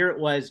severe it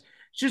was.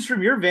 Just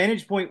from your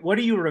vantage point, what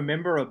do you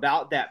remember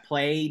about that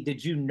play?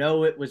 Did you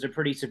know it was a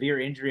pretty severe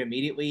injury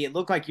immediately? It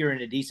looked like you were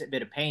in a decent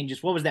bit of pain.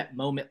 Just what was that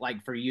moment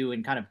like for you,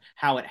 and kind of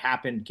how it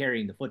happened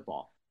carrying the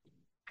football?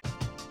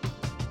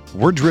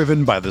 We're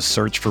driven by the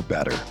search for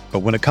better. But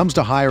when it comes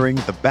to hiring,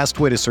 the best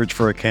way to search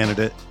for a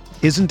candidate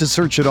isn't to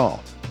search at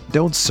all.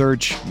 Don't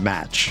search,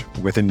 match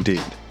with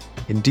Indeed.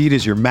 Indeed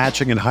is your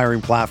matching and hiring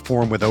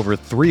platform with over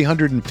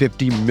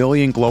 350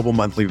 million global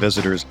monthly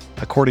visitors,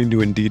 according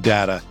to Indeed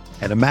data,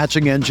 and a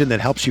matching engine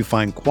that helps you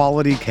find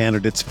quality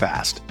candidates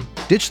fast.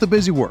 Ditch the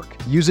busy work.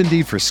 Use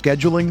Indeed for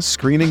scheduling,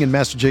 screening, and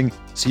messaging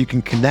so you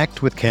can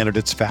connect with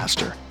candidates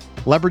faster.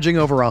 Leveraging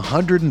over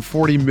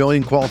 140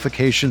 million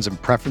qualifications and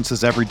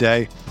preferences every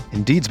day,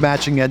 Indeed's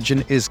matching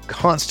engine is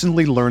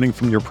constantly learning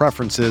from your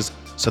preferences,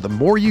 so the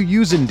more you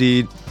use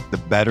Indeed, the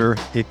better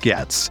it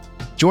gets.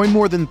 Join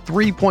more than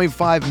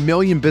 3.5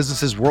 million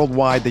businesses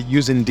worldwide that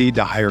use Indeed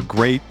to hire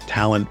great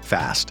talent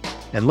fast.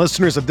 And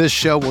listeners of this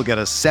show will get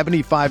a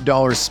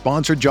 $75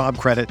 sponsored job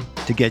credit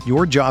to get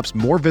your jobs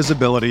more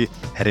visibility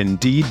at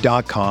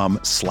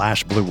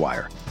Indeed.com/Blue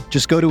Wire.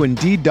 Just go to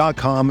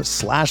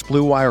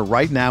Indeed.com/Blue Wire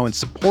right now and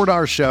support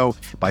our show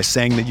by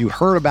saying that you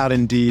heard about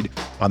Indeed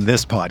on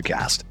this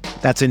podcast.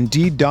 That's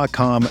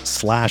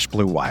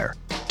Indeed.com/Blue Wire.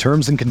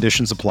 Terms and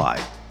conditions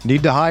apply.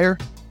 Need to hire?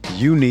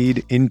 You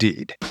need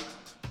Indeed.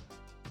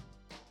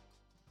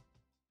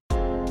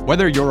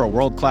 Whether you're a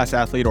world-class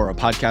athlete or a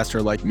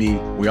podcaster like me,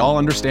 we all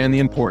understand the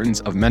importance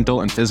of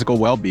mental and physical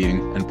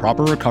well-being and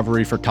proper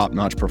recovery for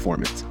top-notch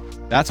performance.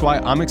 That's why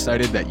I'm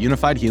excited that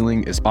Unified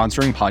Healing is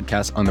sponsoring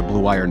podcasts on the Blue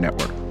Wire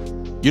Network.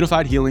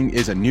 Unified Healing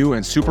is a new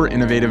and super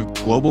innovative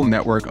global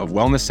network of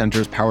wellness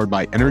centers powered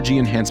by Energy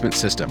Enhancement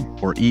System,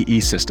 or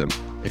EE System.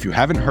 If you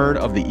haven't heard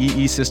of the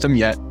EE System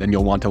yet, then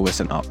you'll want to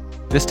listen up.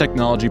 This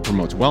technology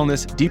promotes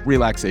wellness, deep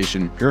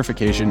relaxation,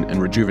 purification, and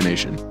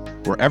rejuvenation.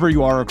 Wherever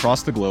you are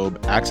across the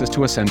globe, access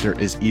to a center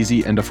is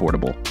easy and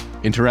affordable.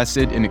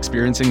 Interested in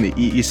experiencing the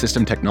EE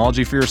system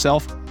technology for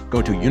yourself?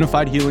 Go to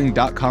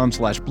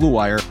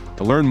unifiedhealing.com/bluewire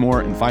to learn more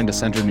and find a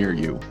center near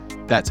you.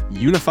 That's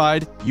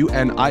unified,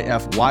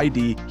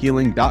 UNIFYD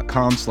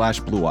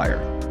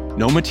healing.com/bluewire.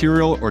 No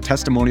material or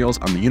testimonials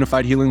on the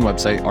Unified Healing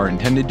website are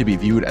intended to be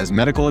viewed as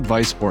medical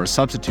advice or a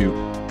substitute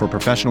for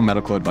professional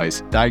medical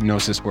advice,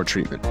 diagnosis, or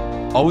treatment.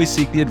 Always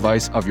seek the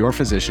advice of your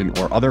physician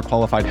or other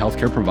qualified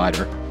healthcare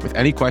provider with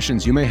any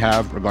questions you may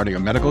have regarding a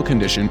medical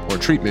condition or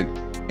treatment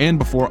and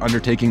before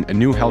undertaking a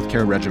new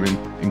healthcare regimen,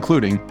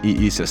 including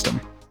EE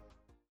system.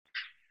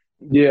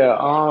 Yeah,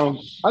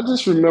 I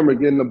just remember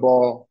getting the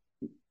ball,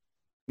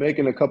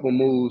 making a couple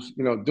moves,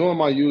 doing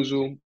my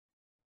usual.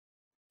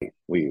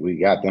 We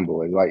got them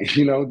boys. Like,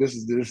 this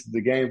is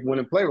the game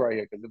winning play right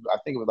here. Because I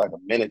think it was like a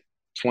minute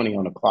 20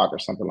 on the clock or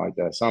something like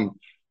that, some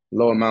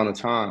low amount of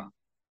time.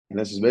 And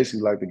this is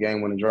basically like the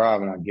game winning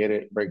drive. And I get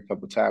it, break a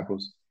couple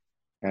tackles.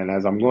 And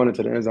as I'm going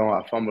into the end zone,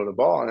 I fumble the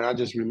ball. And I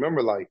just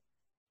remember, like,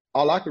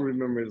 all I can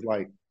remember is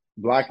like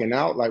blacking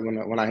out, like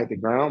when I hit the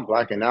ground,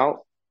 blacking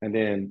out. And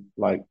then,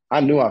 like,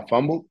 I knew I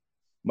fumbled,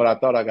 but I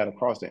thought I got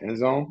across the end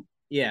zone.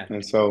 Yeah.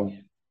 And so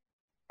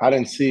I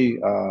didn't see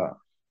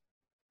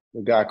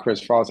the guy,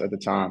 Chris Frost, at the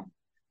time,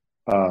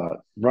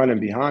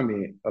 running behind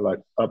me, like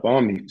up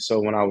on me.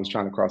 So when I was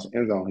trying to cross the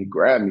end zone, he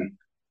grabbed me.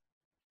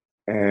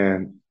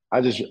 And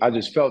I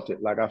just felt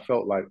it. Like, I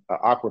felt like an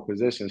awkward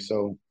position.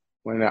 So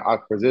when in that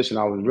awkward position,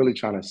 I was really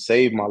trying to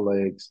save my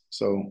legs.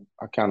 So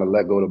I kind of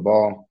let go of the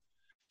ball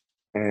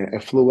and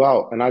it flew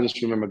out. And I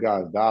just remember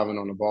guys diving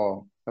on the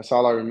ball. That's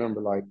all I remember,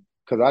 like,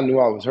 because I knew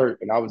I was hurt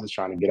and I was just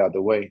trying to get out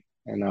the way.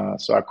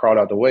 And so I crawled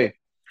out the way.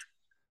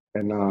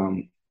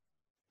 And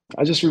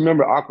I just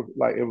remember awkward,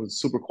 like, it was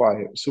super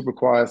quiet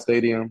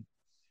stadium.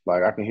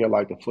 Like, I can hear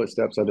like the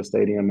footsteps of the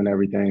stadium and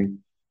everything.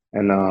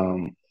 And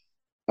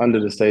under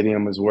the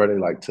stadium is where they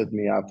like took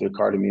me out there,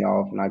 carted me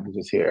off, and I could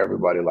just hear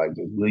everybody like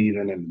just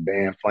leaving and the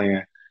band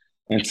playing.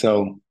 And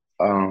so,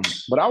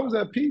 but I was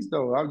at peace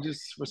though. I was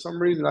just, for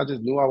some reason, I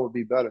just knew I would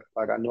be better.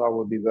 Like, I knew I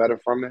would be better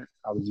from it.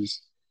 I was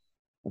just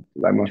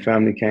like, my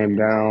family came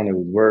down, it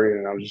was worried,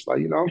 and I was just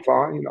like, I'm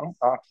fine.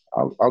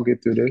 I'll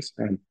get through this.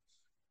 And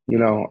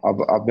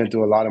I've been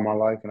through a lot in my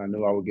life, and I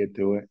knew I would get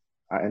through it.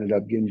 I ended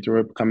up getting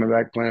through it, coming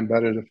back, playing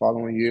better the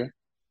following year.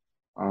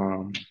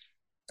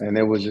 And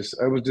it was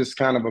just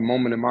kind of a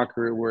moment in my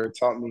career where it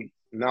taught me,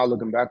 now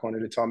looking back on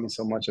it, it taught me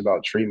so much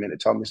about treatment. It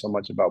taught me so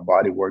much about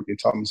body work. It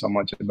taught me so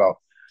much about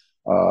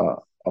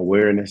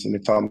awareness, and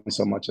it taught me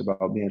so much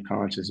about being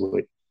conscious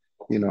with,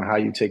 how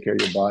you take care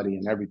of your body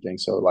and everything.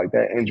 So like,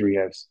 that injury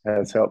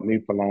has helped me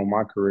prolong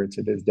my career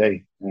to this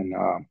day. And,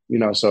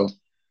 so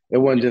it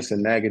wasn't just a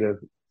negative.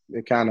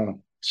 It kind of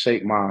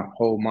shaped my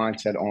whole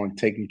mindset on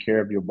taking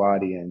care of your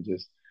body and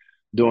just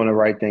doing the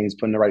right things,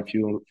 putting the right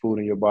food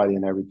in your body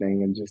and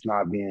everything, and just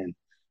not being,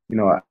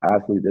 an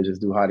athlete that just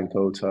do hot and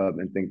cold tub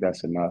and think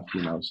that's enough,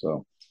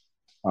 So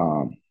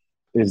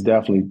it's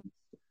definitely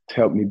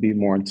helped me be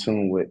more in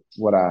tune with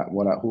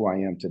who I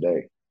am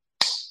today.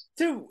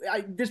 So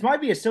this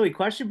might be a silly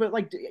question, but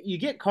like, you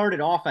get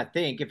carted off, I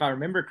think, if I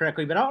remember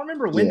correctly, but I don't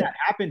remember when that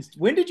happens.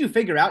 When did you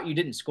figure out you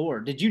didn't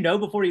score? Did you know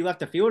before you left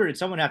the field, or did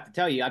someone have to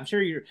tell you? I'm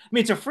sure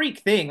it's a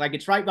freak thing. Like,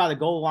 it's right by the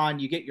goal line.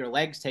 You get your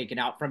legs taken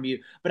out from you,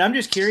 but I'm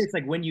just curious,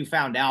 like, when you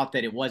found out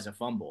that it was a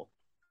fumble.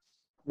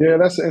 Yeah,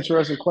 that's an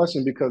interesting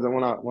question, because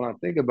when I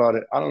think about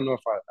it, I don't know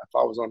if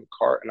I was on the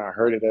cart and I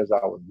heard it as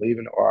I was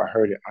leaving, or I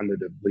heard it under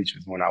the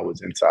bleachers when I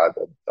was inside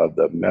of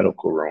the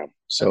medical room.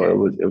 So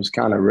it was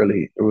kind of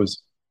really,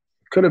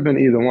 could have been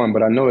either one,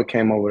 but I know it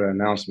came over the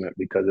announcement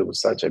because it was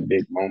such a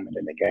big moment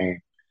in the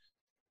game.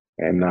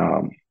 And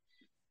I'm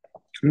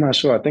not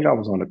sure. I think I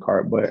was on the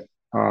cart, but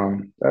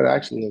that's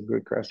actually a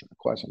good question.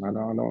 I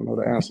don't know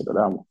the answer to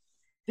that one.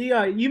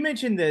 You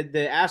mentioned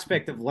the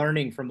aspect of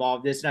learning from all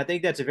of this, and I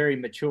think that's a very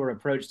mature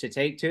approach to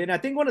take to it. And I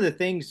think one of the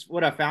things,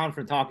 what I found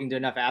from talking to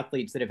enough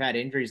athletes that have had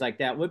injuries like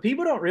that, what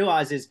people don't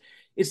realize is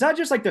it's not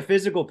just like the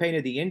physical pain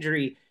of the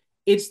injury,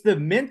 it's the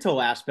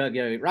mental aspect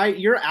of it, right?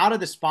 You're out of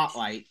the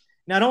spotlight.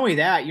 Not only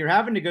that, you're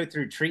having to go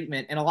through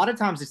treatment, and a lot of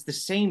times it's the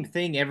same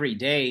thing every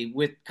day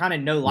with kind of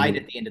no light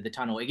at the end of the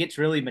tunnel. It gets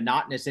really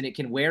monotonous, and it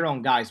can wear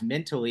on guys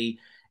mentally,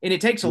 and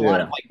it takes a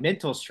lot of like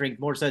mental strength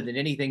more so than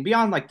anything,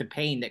 beyond like the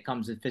pain that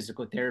comes with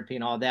physical therapy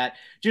and all that.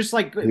 Just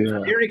like from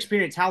your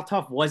experience, how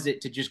tough was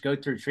it to just go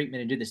through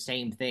treatment and do the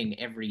same thing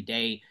every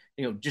day?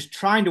 Just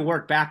trying to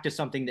work back to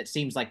something that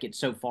seems like it's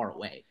so far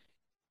away.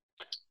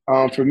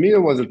 For me, it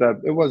wasn't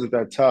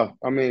that tough.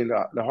 I mean,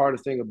 the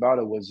hardest thing about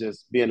it was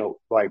just being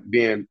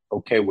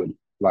okay with it.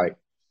 Like,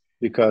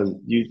 because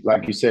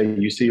like you said,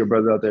 you see your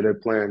brother out there, they're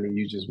playing, and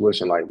you just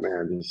wishing, like,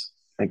 man, just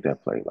make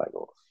that play. Like,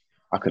 oh,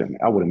 I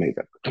would have made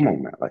that. Come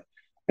on, man. Like,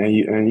 and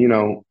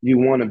you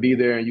want to be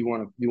there, and you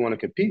want to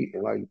compete.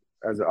 And like,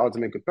 as an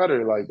ultimate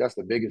competitor, like, that's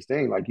the biggest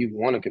thing. Like, you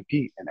want to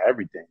compete in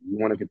everything. You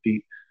want to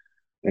compete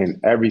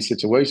in every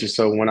situation.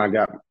 So when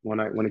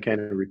it came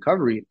to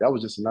recovery, that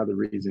was just another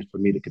reason for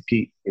me to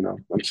compete. You know,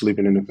 I'm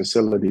sleeping in the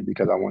facility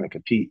because I want to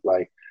compete.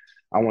 Like,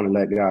 I want to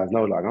let guys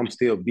know, like, I'm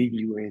still beating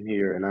you in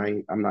here,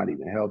 and I'm not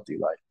even healthy.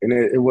 Like, and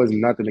it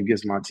wasn't nothing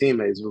against my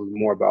teammates. It was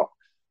more about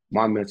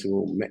my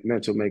mental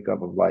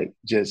makeup of like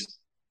just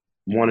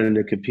wanting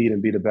to compete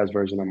and be the best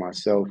version of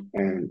myself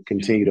and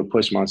continue to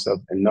push myself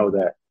and know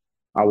that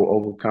I will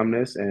overcome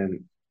this,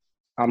 and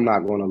I'm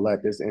not going to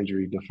let this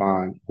injury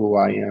define who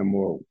I am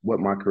or what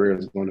my career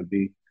is going to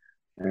be.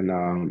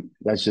 And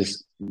that's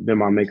just been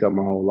my makeup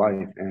my whole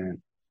life. And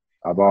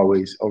I've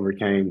always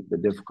overcame the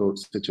difficult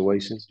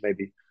situations.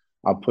 Maybe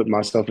I put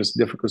myself in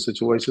difficult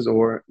situations,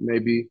 or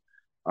maybe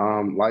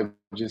life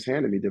just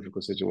handed me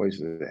difficult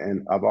situations.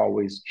 And I've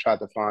always tried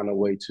to find a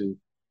way to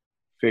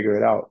figure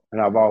it out.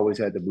 And I've always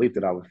had the belief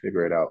that I would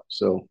figure it out.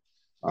 So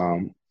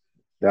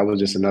that was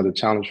just another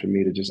challenge for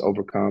me to just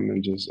overcome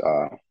and just,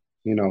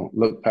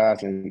 look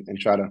past and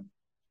try to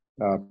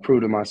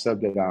prove to myself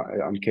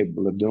that I'm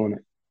capable of doing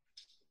it.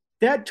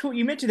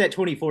 You mentioned that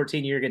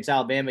 2014 year against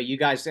Alabama. You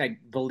guys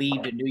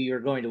believed and knew you were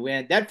going to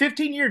win. That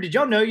 15 year, did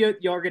y'all know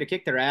y'all were going to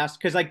kick their ass?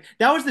 Because like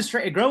that was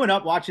growing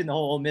up watching the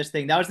whole Ole Miss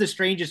thing. That was the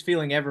strangest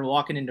feeling ever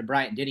walking into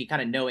Bryant-Denny,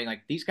 kind of knowing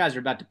like these guys are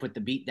about to put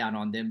the beat down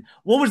on them.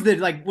 What was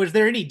was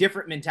there any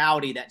different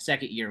mentality that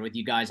second year with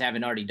you guys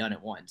having already done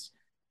it once?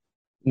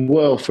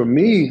 Well, for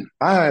me,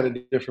 I had a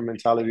different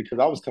mentality because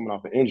I was coming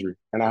off an injury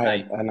and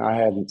Right. I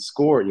hadn't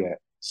scored yet.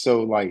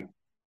 So like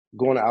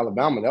going to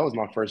Alabama, that was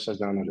my first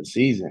touchdown of the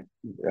season,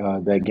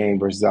 that game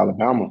versus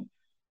Alabama.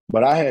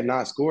 But I had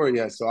not scored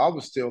yet, so I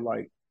was still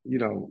like,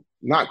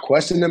 not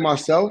questioning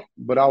myself,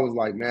 but I was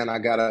like, man, I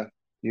gotta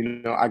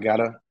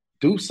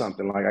do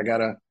something. Like I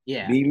gotta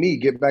Yeah. be me,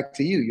 get back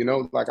to you.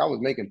 Like I was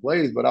making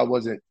plays, but I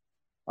wasn't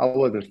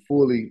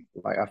fully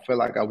like I felt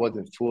like I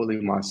wasn't fully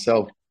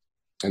myself.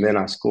 And then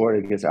I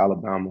scored against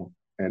Alabama,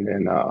 and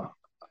then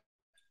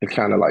it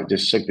kind of like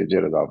just shook the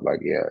jitters off. Like,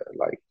 yeah,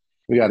 like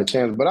we got a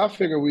chance. But I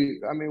figure we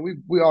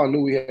all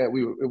knew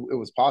it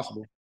was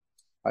possible.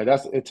 Like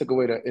it took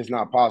away the it's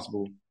not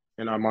possible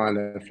in our mind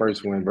that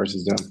first win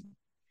versus them,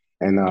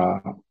 and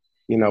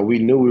we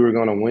knew we were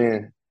gonna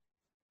win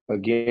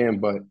again,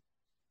 but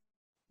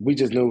we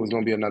just knew it was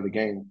gonna be another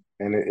game,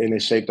 and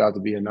it shaped out to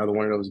be another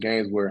one of those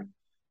games where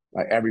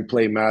like every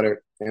play mattered,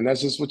 and that's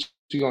just what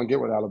you're gonna get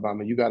with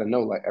Alabama. You got to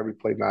know like every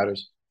play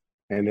matters,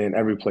 and then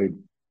every play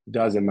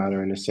doesn't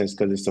matter in a sense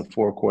because it's a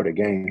 4-quarter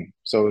game.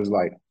 So it's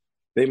like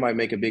they might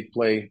make a big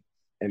play,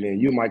 and then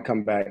you might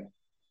come back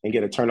and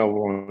get a turnover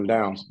on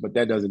downs, but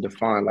that doesn't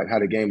define like how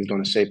the game is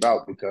going to shape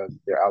out because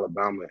they're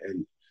Alabama,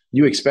 and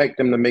you expect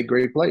them to make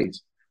great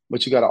plays,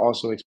 but you got to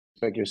also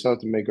expect yourself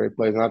to make great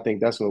plays. And I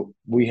think that's what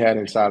we had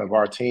inside of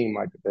our team,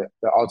 like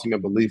the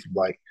ultimate belief of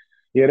like,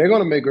 yeah, they're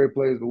going to make great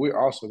plays, but we're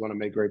also going to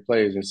make great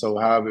plays. And so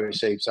however it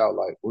shapes out,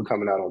 like we're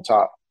coming out on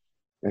top.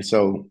 And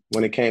so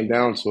when it came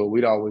down to it,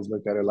 we'd always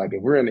look at it like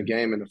if we're in the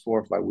game in the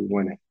fourth, like we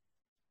win it.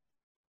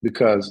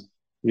 Because,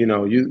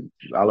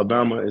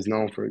 Alabama is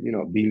known for,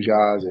 beating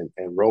guys and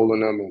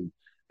rolling them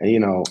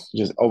and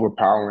just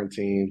overpowering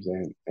teams.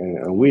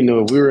 And we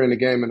knew if we were in the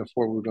game in the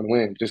fourth, we were going to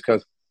win just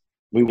because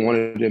we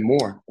wanted it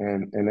more.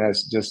 And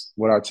that's just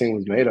what our team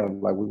was made of.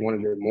 Like we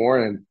wanted it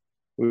more, and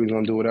we were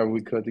going to do whatever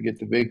we could to get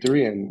the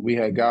victory. And we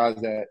had guys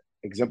that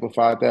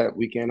exemplified that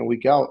week in and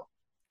week out.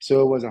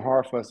 So it wasn't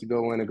hard for us to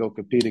go in and go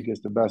compete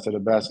against the best of the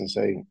best and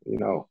say,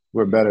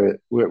 we're better.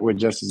 We're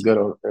just as good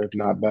or if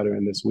not better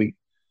in this week,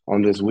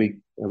 on this week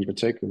in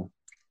particular.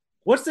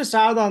 What's the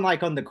sideline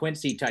like on the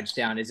Quincy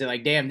touchdown? Is it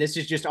like, damn, this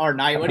is just our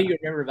night? What do you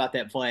remember about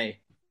that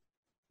play?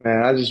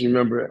 Man, I just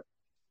remember it.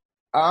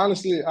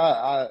 Honestly,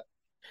 I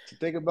to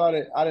think about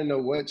it, I didn't know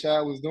what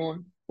Chad was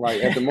doing.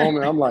 Like at the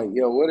moment, I'm like,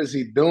 yo, what is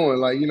he doing?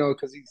 Like,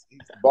 because he's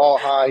ball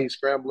high, he's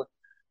scrambling,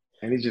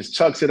 and he just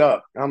chucks it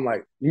up. I'm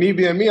like, me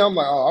being me, I'm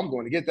like, oh, I'm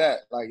going to get that.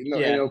 Like, ain't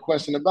no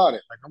question about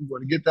it. Like, I'm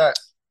going to get that.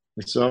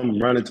 And so I'm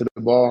running to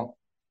the ball,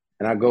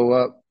 and I go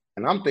up,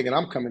 and I'm thinking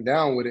I'm coming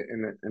down with it,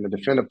 and the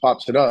defender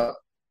pops it up.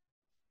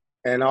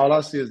 And all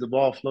I see is the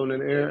ball floating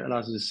in the air, and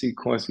I just see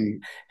Quincy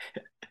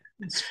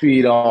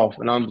speed off,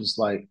 and I'm just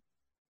like,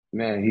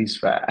 man, he's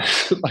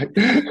fast.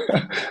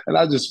 And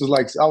I just was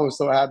like, I was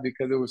so happy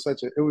because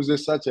it was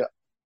just such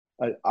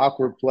an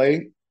awkward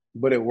play,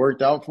 but it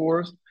worked out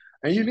for us.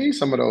 And you need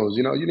some of those,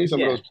 you need some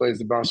of those plays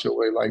to bounce your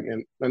way. Like,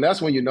 and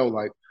that's when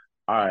like,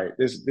 all right,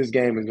 this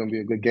game is going to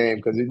be a good game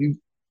because a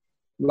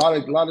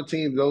lot of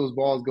teams, those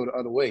balls go the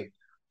other way.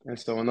 And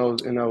so in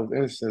those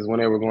instances, when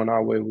they were going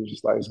our way, we were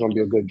just like, it's going to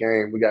be a good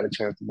game. We got a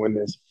chance to win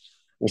this.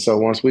 And so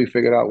once we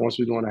figured out, once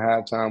we go into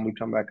halftime, we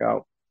come back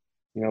out.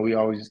 We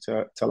always just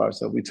tell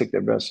ourselves we took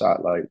their best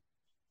shot. Like,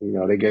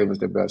 they gave us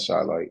their best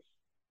shot. Like,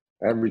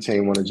 every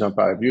team want to jump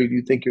out. If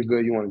you think you're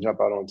good, you want to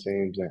jump out on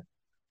teams and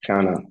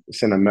kind of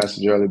send a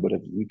message early. But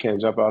if you can't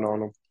jump out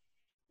on them,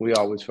 we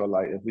always feel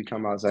like if we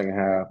come out second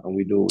half and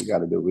we do what we got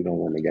to do, we're going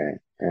to win the game.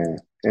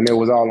 And it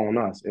was all on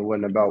us. It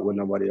wasn't about what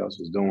nobody else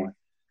was doing.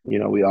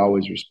 We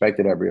always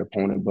respected every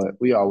opponent, but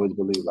we always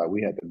believed like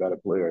we had the better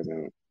players.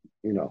 And,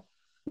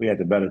 we had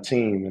the better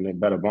team and the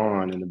better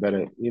bond and the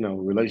better,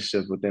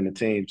 relationships within the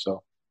team.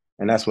 So,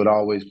 and that's what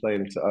always played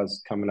into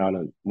us coming out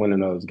and winning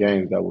those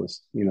games that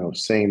was,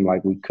 seemed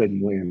like we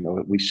couldn't win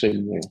or we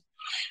shouldn't win.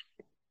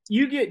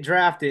 You get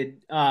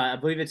drafted, I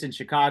believe it's in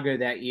Chicago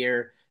that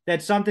year.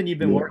 That's something you've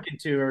been Yeah. working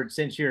to or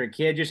since you're a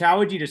kid. Just how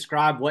would you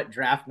describe what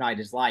draft night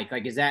is like?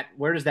 Like,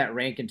 where does that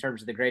rank in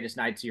terms of the greatest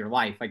nights of your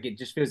life? Like, it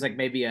just feels like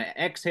maybe a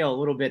exhale a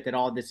little bit that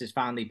all this is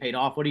finally paid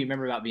off. What do you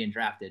remember about being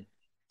drafted?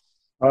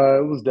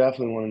 It was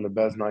definitely one of the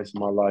best nights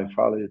of my life,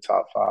 probably the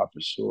top five for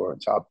sure,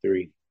 top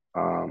three,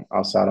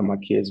 outside of my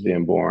kids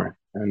being born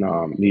and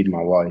meeting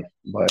my wife.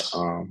 But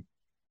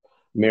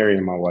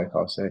marrying my wife,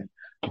 I'll say.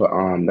 But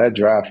that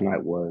draft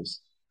night was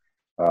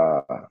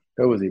uh,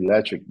 it was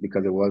electric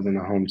because it wasn't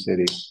a home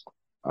city.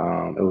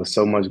 It was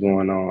so much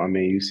going on. I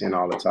mean, you seeing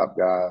all the top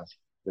guys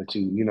that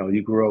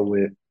you grew up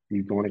with,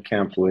 you going to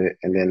camp with,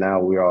 and then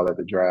now we're all at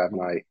the draft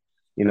night.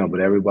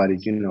 But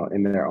everybody's in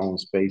their own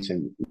space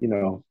and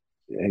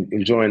and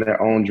enjoying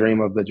their own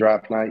dream of the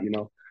draft night.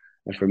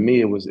 And for me,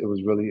 it was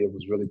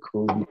really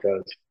cool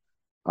because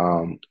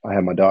I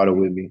had my daughter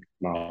with me.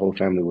 My whole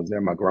family was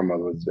there. My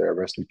grandmother was there.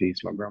 Rest in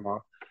peace, my grandma.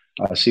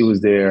 She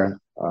was there.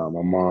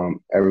 My mom,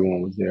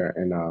 everyone was there,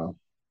 and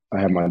I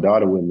had my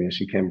daughter with me, and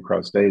she came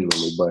across stage with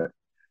me. But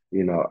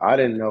I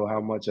didn't know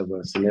how much of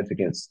a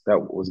significance that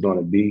was going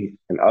to be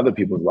in other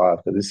people's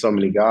lives because there's so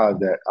many guys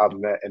that I've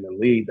met in the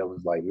league that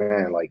was like,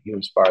 man, like you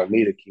inspired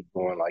me to keep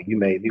going. Like you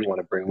made me want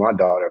to bring my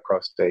daughter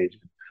across stage,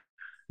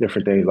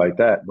 different things like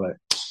that. But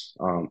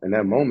in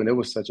that moment, it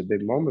was such a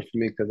big moment for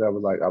me because I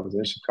was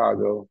in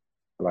Chicago.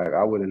 Like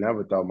I would have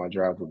never thought my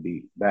draft would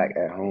be back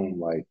at home,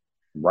 like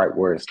right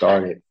where it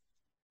started.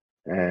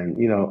 And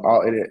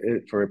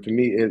for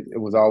me, it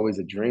was always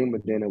a dream,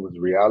 but then it was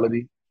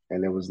reality,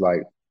 and it was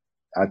like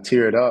I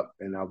teared up,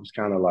 and I was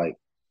kind of like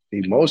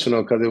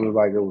emotional because it was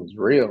like it was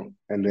real.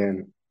 And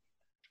then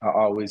I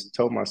always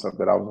told myself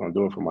that I was going to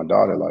do it for my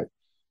daughter, like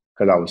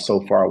because I was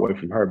so far away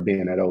from her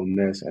being at Ole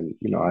Miss, and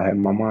I had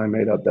my mind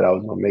made up that I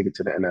was going to make it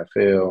to the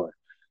NFL and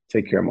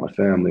take care of my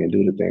family and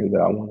do the things that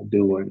I want to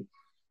do.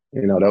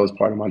 And that was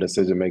part of my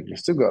decision making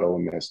to go to Ole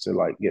Miss to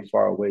like get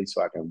far away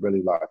so I can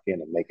really lock in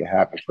and make it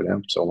happen for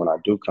them. So when I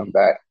do come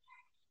back,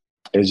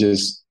 it's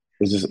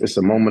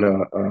a moment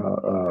of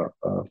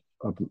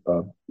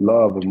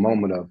love, a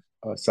moment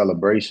of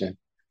celebration,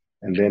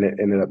 and then it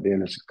ended up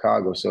being in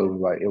Chicago. So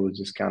it was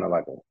just kind of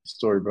like a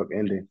storybook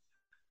ending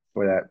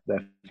for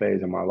that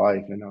phase of my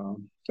life, and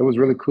it was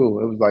really cool.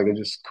 It was like it's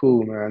just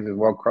cool, man. Just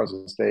walk across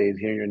the stage,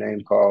 hearing your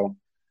name called,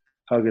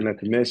 hugging the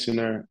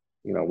commissioner,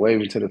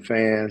 waving to the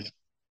fans.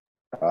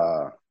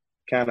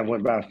 Kind of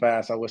went by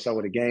fast. I wish I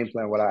would have game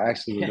planned what I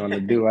actually was going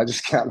to do. I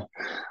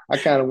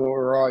kind of went with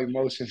raw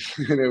emotions,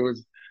 and it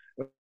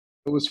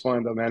was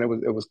fun though, man. It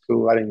was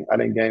cool. I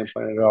didn't game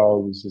plan at all.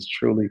 It was just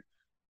truly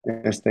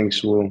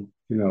instinctual.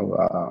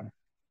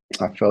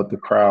 I felt the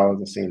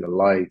crowds, I seen the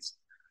lights.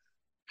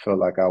 Felt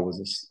like I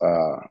was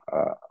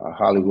a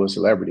Hollywood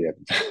celebrity at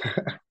the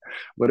time,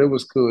 but it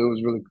was cool. It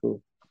was really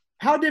cool.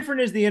 How different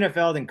is the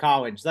NFL than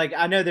college? Like,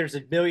 I know there's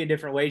a million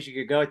different ways you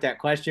could go with that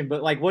question,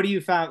 but like, what do you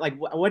find? Like,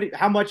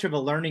 how much of a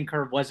learning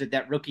curve was it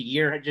that rookie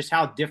year? Just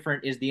how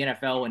different is the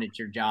NFL when it's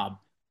your job?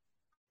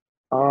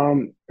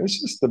 It's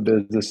just the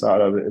business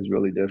side of it is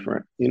really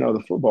different.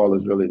 The football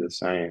is really the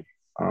same,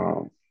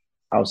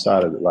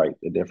 outside of like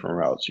the different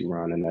routes you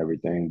run and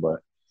everything, but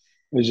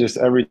it's just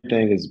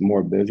everything is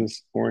more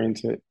business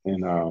oriented,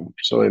 and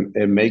so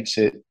it makes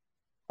it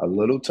a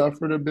little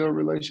tougher to build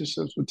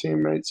relationships with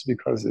teammates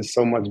because there's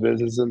so much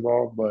business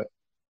involved. But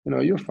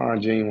you'll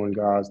find genuine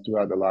guys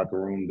throughout the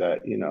locker room that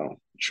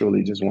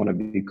truly just want to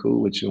be cool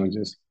with you and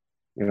just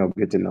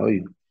get to know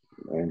you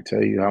and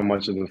tell you how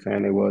much of a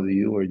fan they was of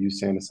you or you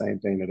saying the same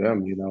thing to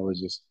them. It's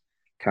just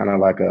kind of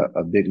like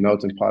a big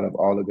melting pot of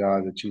all the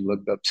guys that you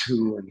looked up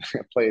to and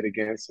played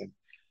against, and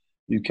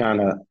you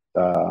kind of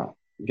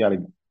got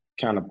to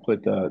kind of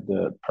put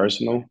the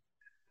personal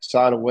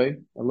side away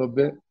a little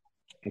bit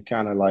and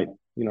kind of like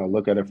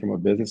look at it from a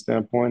business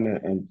standpoint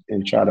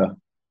and try to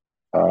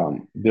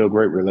build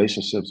great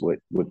relationships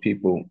with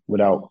people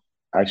without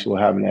actual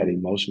having that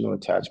emotional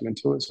attachment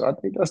to it. So I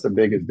think that's the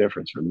biggest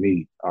difference for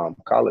me.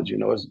 College,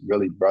 it's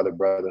really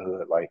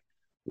brotherhood. Like,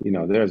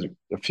 there's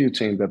a few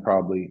teams that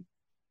probably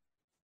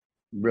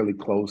really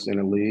close in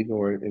the league,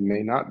 or it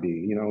may not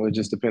be. It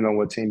just depends on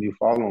what team you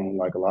follow on.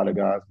 Like a lot of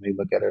guys may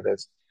look at it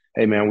as,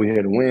 hey man, we're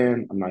here to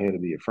win. I'm not here to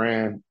be a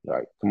friend.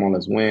 Like, come on,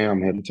 let's win.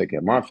 I'm here to take care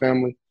of my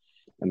family.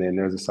 And then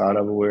there's a side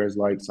of it where it's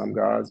like some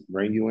guys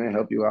bring you in,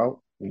 help you out.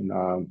 And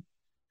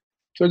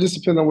so it just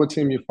depends on what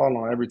team you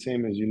follow on. Every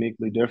team is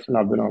uniquely different.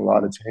 I've been on a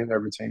lot of teams.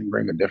 Every team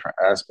bring a different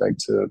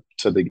aspect to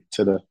the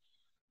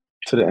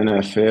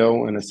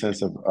NFL in a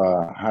sense of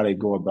how they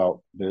go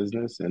about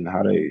business and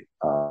how they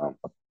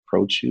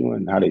approach you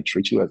and how they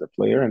treat you as a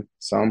player. And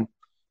some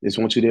just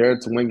want you there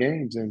to win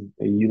games, and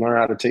you learn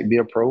how to be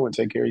a pro and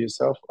take care of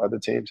yourself. Other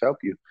teams help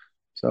you.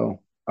 So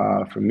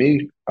for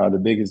me, the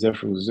biggest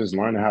difference was just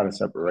learning how to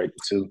separate the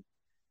two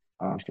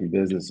from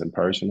business and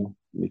personal,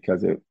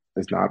 because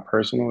it's not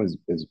personal,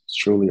 it's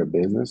truly a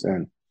business.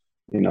 And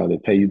they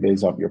pay you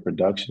based off your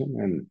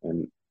production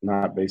and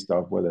not based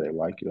off whether they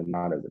like you or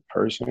not as a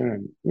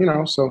person.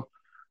 And, so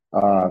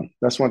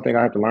that's one thing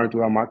I had to learn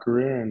throughout my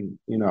career. And,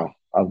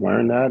 I've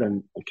learned that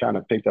and kind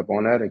of picked up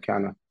on that and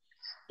kind of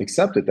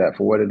accepted that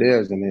for what it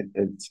is. And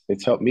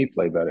it's helped me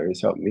play better.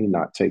 It's helped me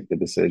not take the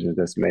decisions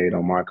that's made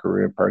on my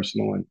career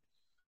personal.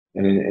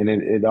 And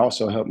it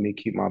also helped me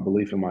keep my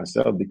belief in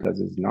myself because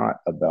it's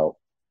not about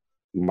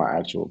my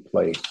actual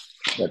play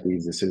that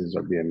these decisions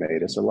are being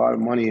made. It's a lot of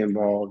money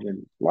involved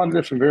and a lot of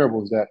different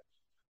variables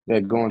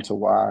that go into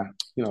why,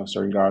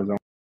 certain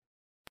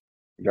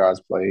guys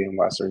play and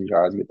why certain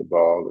guys get the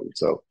ball. And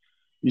so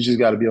you just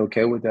got to be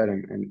okay with that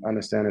and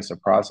understand it's a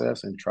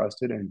process and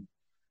trust it and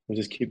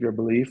just keep your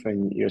belief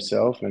in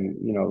yourself and,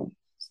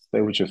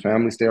 stay with your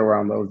family, stay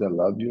around those that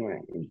love you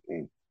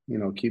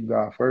and keep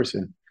God first.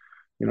 And,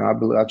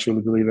 I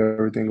truly believe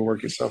everything will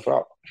work itself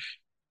out.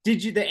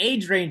 The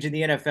age range in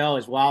the NFL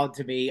is wild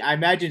to me. I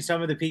imagine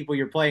some of the people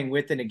you're playing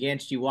with and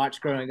against you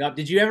watched growing up.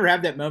 Did you ever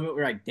have that moment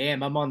where like,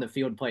 damn, I'm on the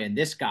field playing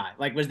this guy?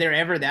 Like, was there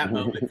ever that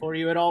moment for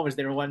you at all? Was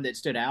there one that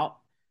stood out?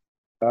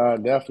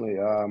 Definitely,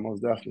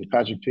 most definitely.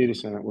 Patrick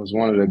Peterson was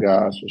one of the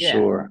guys for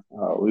sure.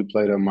 We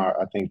played him I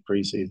think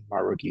preseason, my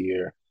rookie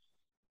year,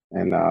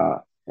 and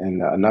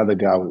another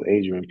guy was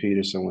Adrian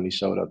Peterson when he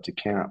showed up to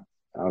camp.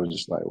 I was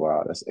just like,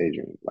 wow, that's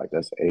Adrian. Like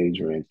that's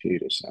Adrian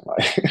Peterson.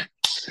 Like,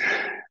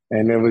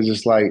 and it was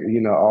just like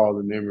all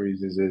the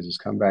memories just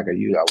come back at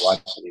you. I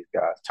watching these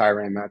guys.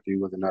 Tyrann Mathieu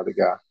was another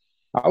guy.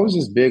 I was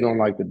just big on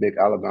like the big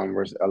Alabama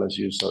versus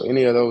LSU. So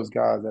any of those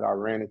guys that I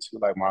ran into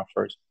like my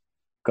first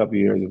couple of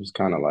years, it was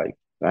kind of like,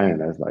 dang,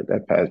 that's like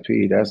that Pat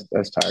P. That's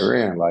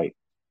Tyrann. Like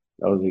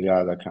those are the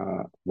guys I kind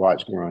of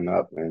watched growing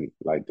up, and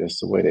like that's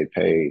the way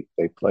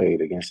they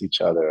played against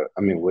each other.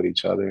 I mean, with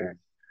each other and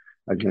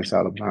against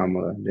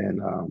Alabama. And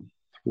then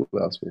who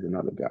else was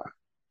another guy?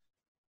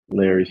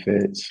 Larry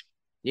Fitz.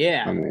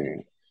 Yeah. I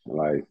mean,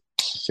 like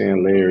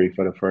seeing Larry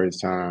for the first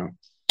time,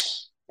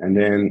 and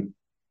then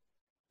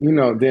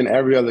then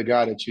every other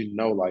guy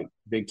that like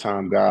big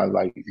time guys,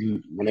 like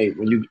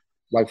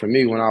like for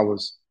me when I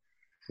was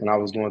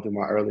going through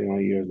my early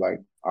on years,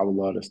 like I would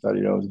love to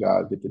study those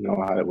guys, get to know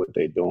what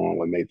they're doing,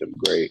 what made them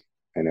great.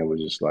 And it was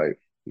just like,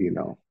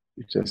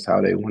 just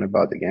how they went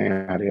about the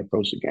game, how they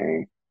approached the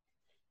game,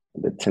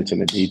 the attention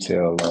to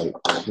detail. Like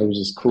it was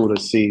just cool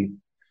to see,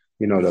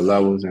 the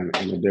levels and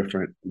the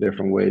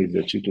different ways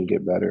that you can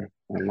get better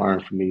and learn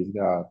from these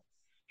guys.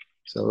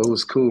 So it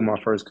was cool my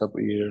first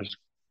couple of years.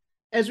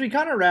 As we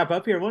kind of wrap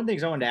up here, one of the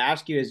things I wanted to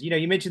ask you is,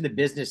 you mentioned the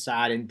business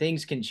side and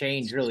things can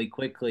change really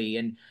quickly.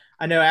 And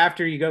I know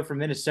after you go from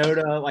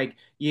Minnesota, like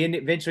you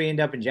eventually end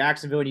up in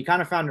Jacksonville and you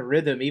kind of found a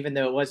rhythm, even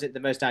though it wasn't the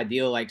most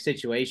ideal like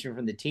situation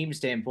from the team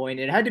standpoint.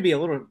 It had to be a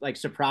little like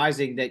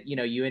surprising that,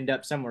 you end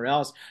up somewhere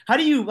else. How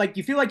do you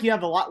you feel like you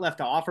have a lot left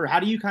to offer?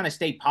 How do you kind of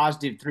stay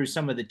positive through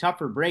some of the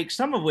tougher breaks,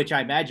 some of which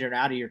I imagine are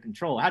out of your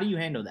control? How do you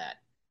handle that?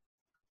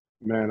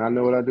 Man, I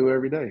know what I do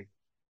every day.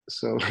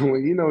 So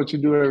when you know what you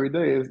do every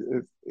day,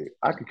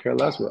 I could care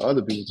less what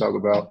other people talk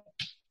about.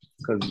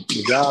 Because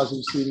the guys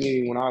who see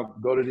me when I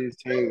go to these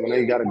teams, when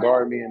they got to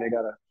guard me and they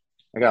got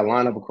to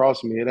line up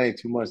across from me, it ain't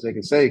too much they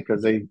can say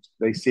because they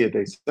see it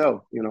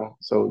themselves,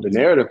 So the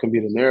narrative can be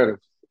the narrative.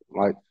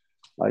 Like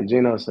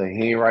Gino say,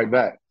 he ain't right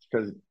back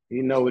because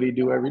he know what he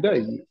do every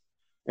day.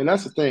 And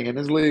that's the thing in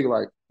this league.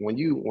 Like when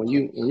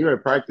you're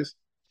at practice,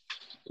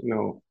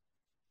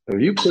 if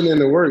you put in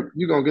the work,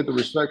 you're gonna get the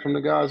respect from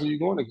the guys who you're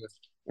going against.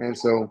 And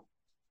so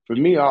for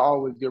me, I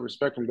always get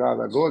respect from guys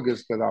I go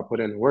against because I put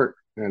in the work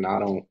and I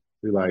don't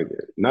be like,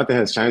 nothing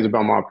has changed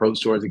about my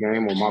approach towards the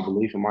game or my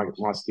belief in my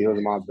skills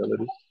and my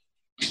ability.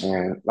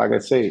 And like I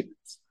say,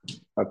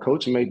 a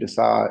coach may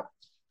decide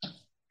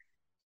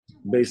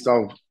based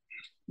off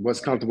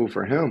what's comfortable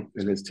for him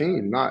and his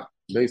team, not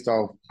based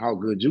off how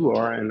good you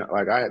are. And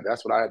like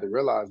that's what I had to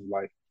realize.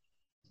 Like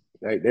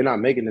they're not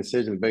making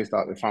decisions based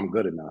off if I'm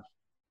good enough.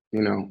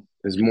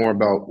 It's more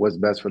about what's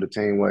best for the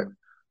team,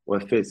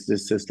 what fits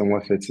this system,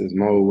 what fits this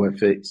mode, what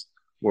fits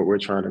what we're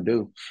trying to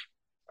do.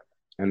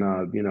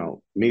 And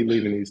me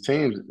leaving these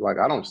teams, like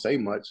I don't say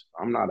much.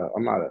 I'm not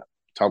a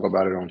talk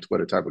about it on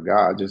Twitter type of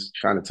guy. I just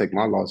trying to take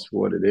my loss for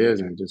what it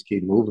is and just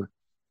keep moving.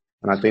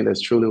 And I think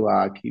that's truly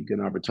why I keep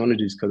getting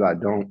opportunities because I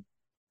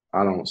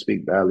don't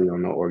speak badly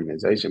on no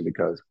organization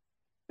because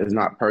it's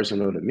not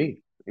personal to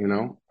me. I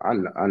know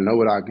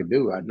what I could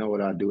do. I know what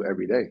I do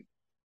every day.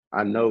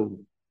 I know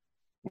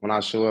when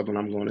I show up and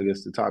I'm going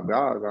against the top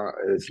guys,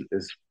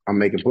 I'm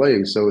making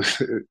plays. So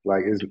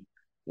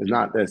it's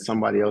not that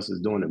somebody else is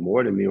doing it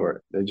more than me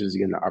or they're just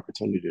getting the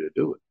opportunity to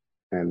do it.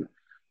 And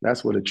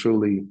that's what it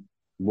truly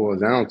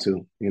boils down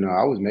to.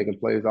 I was making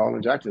plays all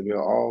in Jacksonville,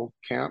 all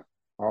camp,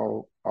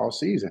 all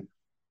season.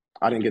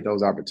 I didn't get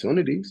those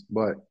opportunities,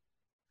 but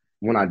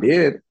when I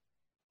did,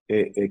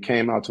 it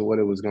came out to what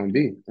it was going to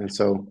be. And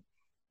so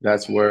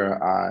that's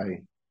where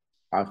I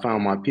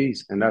found my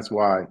peace. And that's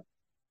why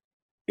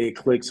it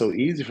clicked so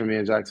easy for me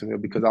in Jacksonville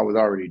because I was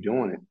already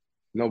doing it.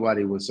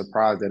 Nobody was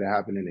surprised that it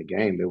happened in the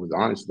game. They was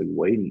honestly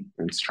waiting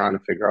and trying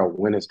to figure out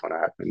when it's going to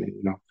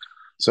happen.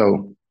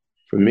 So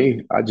for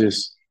me, I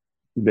just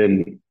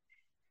been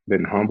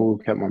humble,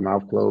 kept my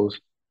mouth closed,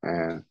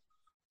 and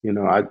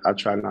I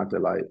try not to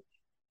like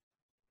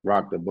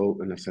rock the boat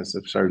in the sense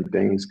of certain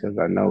things because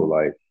I know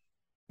like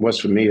what's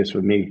for me is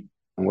for me,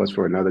 and what's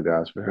for another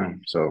guy's for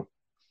him. So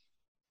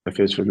if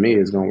it's for me,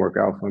 it's gonna work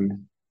out for me.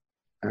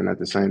 And at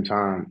the same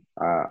time,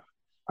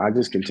 I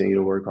just continue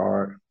to work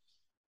hard,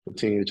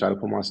 continue to try to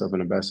put myself in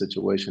the best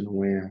situation to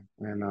win,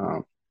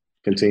 and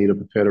continue to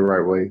prepare the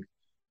right way.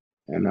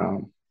 And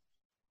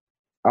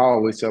I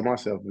always tell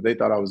myself, if they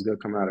thought I was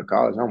good coming out of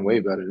college, I'm way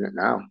better than it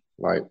now,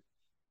 like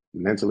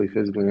mentally,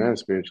 physically, and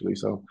spiritually.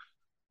 So,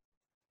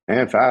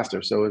 and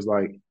faster. So it's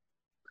like,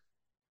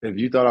 if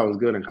you thought I was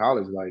good in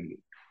college, like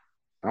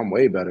I'm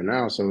way better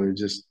now. So it's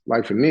just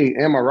like for me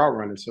and my route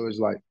running. So it's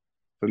like,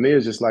 for me,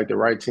 it's just like the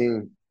right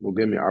team will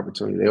give me an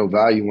opportunity. They'll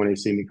value when they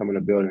see me come in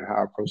the building,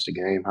 how I approach the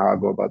game, how I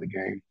go about the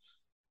game,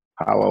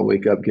 how I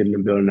wake up, get in the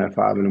building at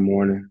 5 in the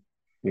morning,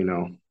 you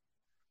know,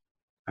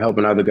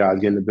 helping other guys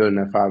get in the building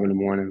at 5 in the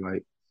morning.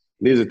 Like,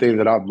 these are things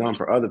that I've done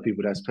for other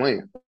people that's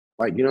playing.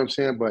 Like, you know what I'm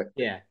saying? But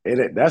Yeah.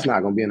 that's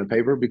not going to be in the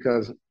paper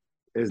because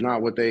it's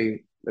not what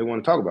they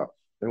want to talk about.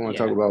 They want to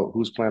talk about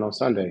who's playing on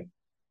Sunday,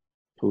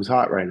 who's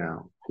hot right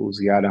now, who's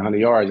got 100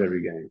 yards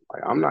every game.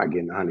 Like, I'm not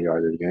getting 100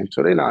 yards every game.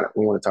 So they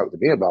want to talk to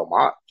me about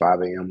my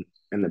 5 a.m.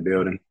 in the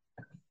building,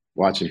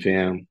 watching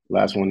film,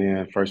 last one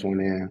in, first one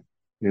in,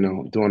 you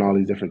know, doing all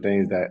these different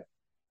things that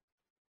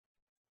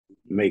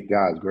make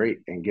guys great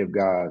and give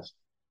guys.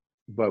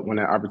 But when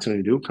that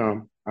opportunity do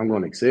come, I'm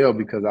going to excel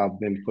because I've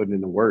been putting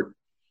in the work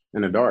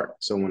in the dark.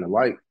 So when the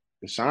light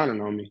is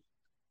shining on me,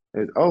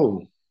 it's,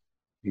 oh,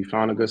 he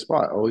found a good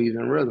spot. Oh, he's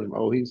in rhythm.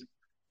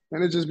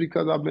 And it's just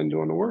because I've been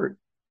doing the work.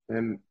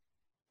 And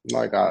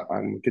like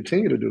I'm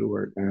continue to do the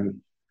work.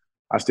 And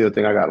I still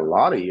think I got a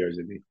lot of years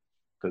in me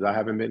because I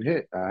haven't been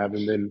hit. I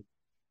haven't been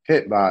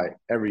hit by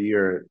every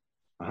year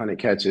 100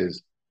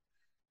 catches.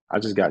 I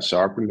just got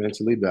sharper,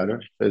 mentally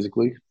better,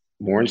 physically,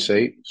 more in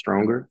shape,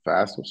 stronger,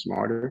 faster,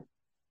 smarter,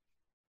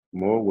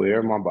 more aware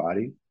of my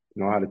body,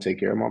 know how to take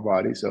care of my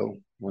body. So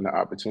when the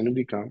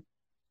opportunity comes,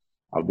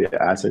 I'll be an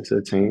asset to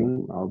the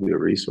team. I'll be a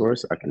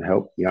resource. I can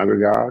help younger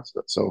guys.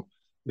 So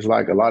it's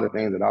like a lot of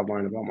things that I've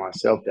learned about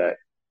myself that,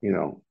 you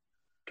know,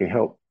 can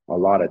help a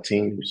lot of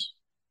teams.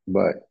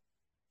 But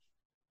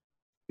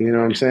you know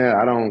what I'm saying?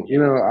 I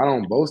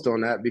don't boast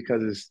on that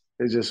because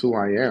it's just who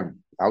I am.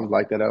 I was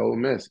like that at Ole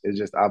Miss. It's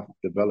just I've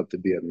developed to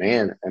be a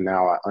man, and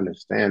now I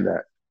understand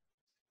that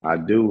I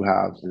do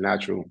have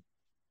natural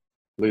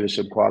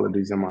leadership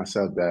qualities in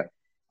myself that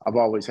I've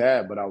always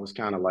had, but I was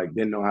kind of like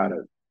didn't know how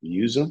to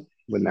use them.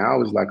 But now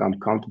it's like I'm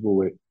comfortable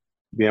with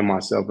being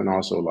myself and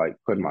also like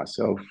putting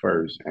myself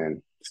first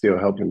and still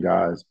helping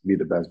guys be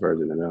the best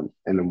version of them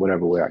in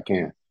whatever way I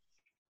can.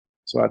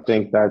 So I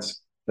think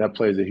that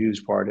plays a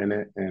huge part in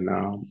it. And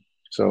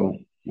so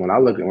when I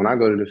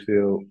go to the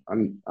field,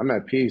 I'm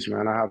at peace,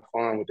 man. I have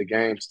fun with the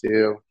game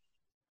still.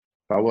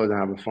 If I wasn't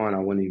having fun, I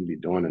wouldn't even be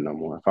doing it no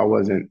more.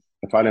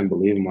 If I didn't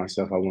believe in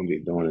myself, I wouldn't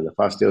be doing it. If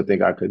I still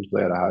think I couldn't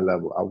play at a high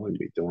level, I wouldn't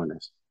be doing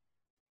this.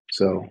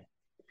 So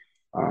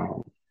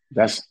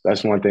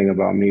that's one thing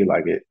about me.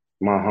 Like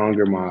my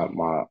hunger, my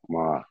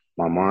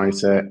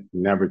mindset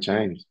never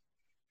changed.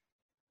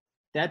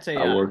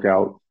 I work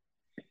out.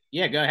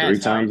 Yeah, go ahead. 3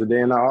 times a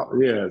day in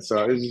the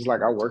so it's just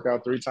like I work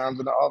out 3 times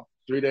in the off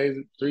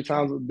 3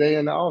 times a day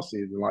in the off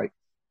season. Like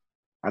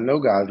I know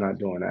guys not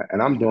doing that,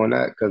 and I'm doing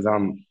that because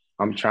I'm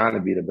trying to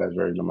be the best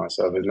version of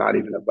myself. It's not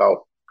even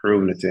about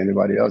proving it to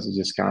anybody else. It's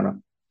just kind of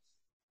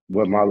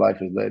what my life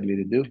has led me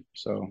to do.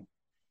 So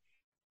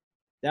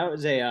that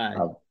was a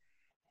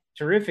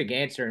terrific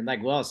answer and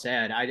like well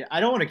said. I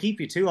don't want to keep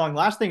you too long.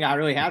 Last thing I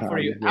really had for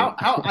you,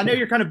 how I know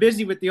you're kind of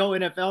busy with the whole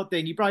NFL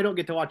thing. You probably don't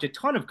get to watch a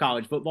ton of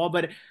college football,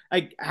 but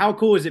like how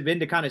cool has it been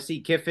to kind of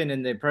see Kiffin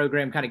and the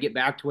program kind of get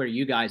back to where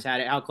you guys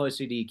had it? How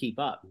closely do you keep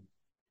up?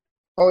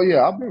 Oh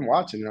yeah, I've been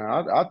watching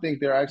now. I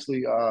think they're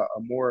actually a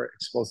more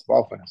explosive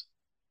offense.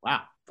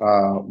 Wow.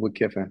 With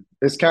Kiffin,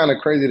 it's kind of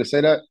crazy to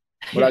say that,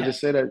 but I just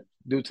say that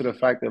due to the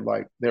fact that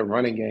like their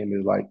running game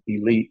is like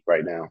elite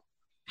right now.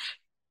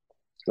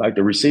 Like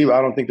the receiver,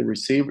 I don't think the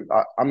receiver.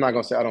 I'm not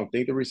gonna say I don't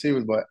think the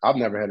receivers, but I've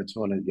never had a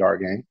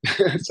 200-yard game.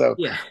 So,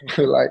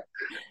 like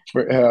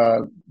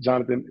for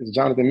Jonathan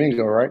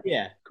Mingo, right?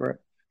 Yeah, correct.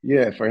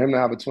 Yeah, for him to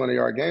have a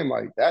 20-yard game,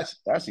 like that's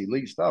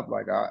elite stuff.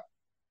 Like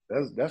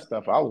that's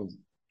stuff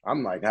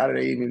I'm like, how do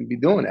they even be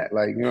doing that?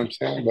 Like, you know what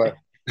I'm saying?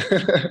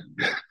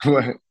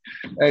 But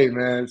hey,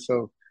 man.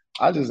 So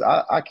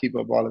I keep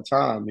up all the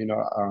time. You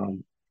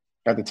know,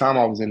 at the time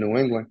I was in New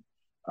England.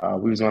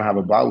 We was gonna have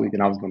a bye week,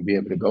 and I was gonna be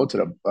able to go to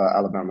the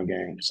Alabama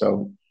game.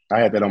 So I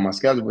had that on my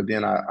schedule. But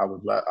then I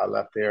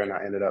left there, and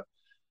I ended up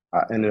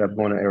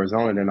going to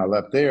Arizona. Then I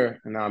left there,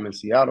 and now I'm in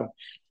Seattle,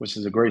 which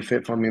is a great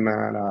fit for me,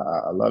 man.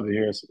 I love it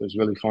here. It's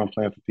really fun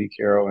playing for Pete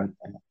Carroll and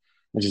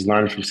just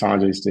learning from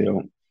Sanjay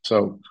still.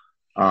 So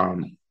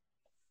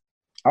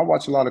I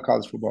watch a lot of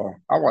college football.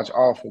 I watch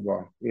all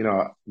football. You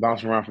know,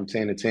 bouncing around from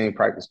team to team,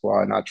 practice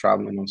squad, not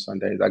traveling on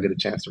Sundays. I get a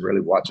chance to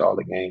really watch all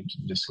the games,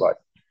 and just like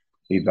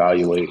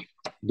evaluate,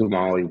 do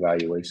my own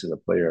evaluation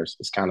of players.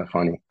 It's kind of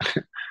funny.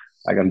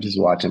 like I'm just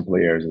watching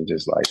players and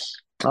just like,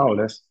 oh,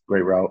 that's a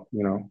great route.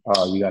 You know,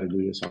 you got to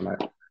do this on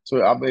that.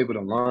 So I'll be able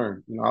to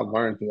learn. You know, I've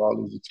learned through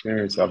all these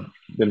experiences. I've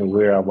been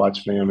aware. I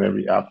watch film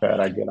every iPad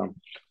I get.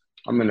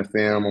 I'm in the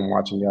film. I'm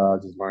watching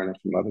guys, just learning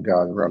from other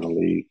guys around the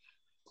league.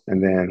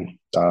 And then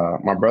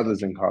my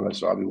brother's in college,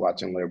 so I'll be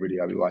watching Liberty.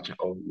 I'll be watching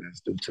Ole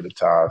Miss due to the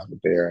ties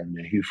with there, and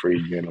then Hugh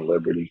Freeze being a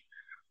Liberty.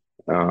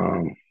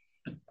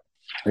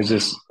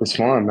 It's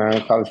fun,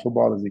 man. College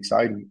football is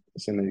exciting.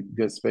 It's in a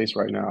good space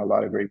right now. A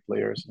lot of great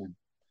players,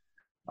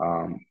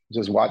 and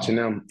just watching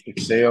them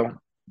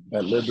excel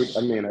at Liberty.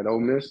 I mean, at Ole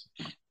Miss,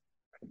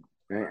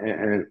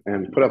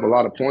 and put up a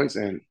lot of points,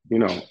 and you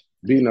know,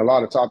 beating a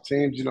lot of top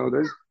teams. You know,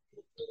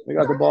 they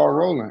got the ball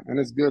rolling, and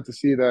it's good to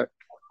see that.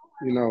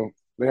 You know,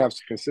 they have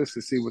some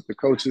consistency with the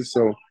coaches,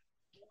 so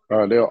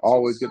they'll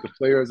always get the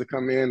players to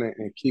come in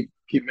and keep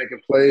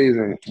making plays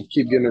and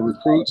keep getting the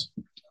recruits.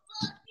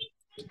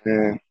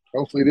 And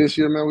hopefully this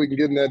year, man, we can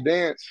get in that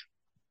dance.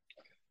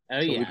 Oh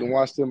yeah, we can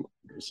watch them.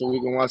 So we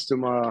can watch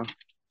them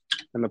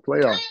in the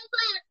playoffs.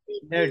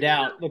 No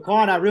doubt.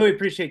 Laquan, I really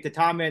appreciate the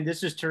time, man.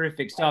 This is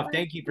terrific stuff.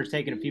 Thank you for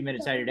taking a few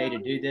minutes out of your day to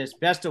do this.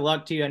 Best of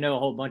luck to you. I know a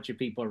whole bunch of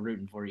people are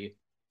rooting for you.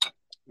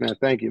 Man,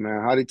 thank you,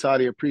 man. Howdy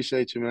toddy,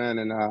 appreciate you, man,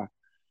 and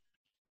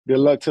good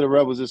luck to the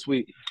Rebels this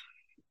week.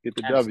 Get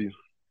the W.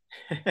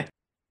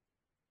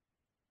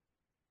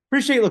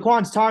 Appreciate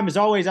Laquan's time as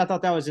always. I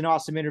thought that was an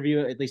awesome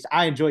interview. At least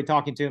I enjoyed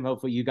talking to him.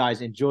 Hopefully you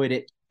guys enjoyed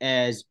it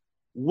as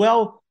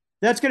well.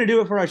 That's going to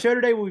do it for our show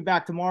today. We'll be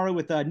back tomorrow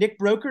with Nick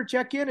Broker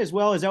check-in, as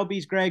well as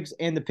LB's, Greg's,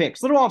 and the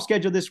picks. A little off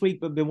schedule this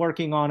week, but been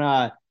working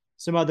on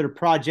some other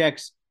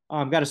projects.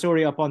 Got a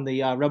story up on the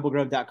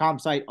rebelgrove.com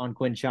site on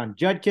Quinshon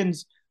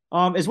Judkins,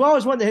 as well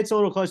as one that hits a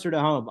little closer to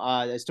home.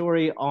 A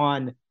story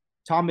on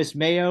Thomas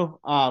Mayo,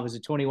 was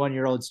a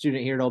 21-year-old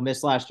student here at Ole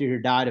Miss last year who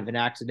died of an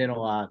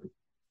accidental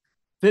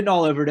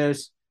fentanyl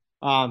overdose.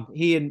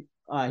 He and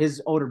his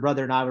older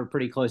brother and I were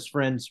pretty close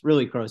friends,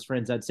 really close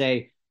friends, I'd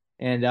say.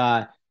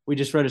 And we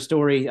just wrote a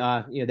story.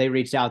 They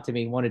reached out to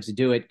me, wanted to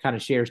do it, kind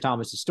of shares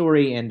Thomas's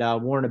story and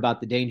warn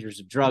about the dangers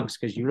of drugs,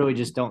 because you really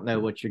just don't know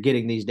what you're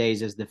getting these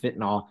days as the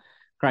fentanyl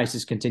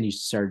crisis continues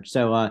to surge.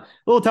 So a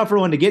little tougher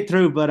one to get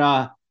through, but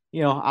I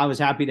was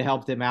happy to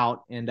help them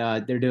out, and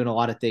they're doing a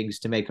lot of things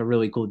to make a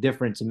really cool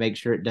difference and make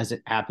sure it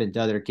doesn't happen to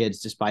other kids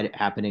despite it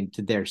happening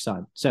to their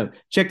son. So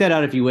check that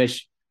out if you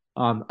wish.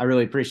 I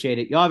really appreciate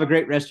it. Y'all have a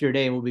great rest of your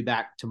day, and we'll be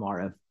back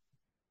tomorrow.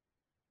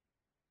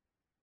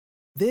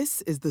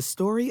 This is the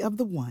story of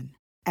the one.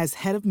 As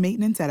head of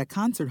maintenance at a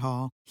concert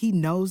hall, he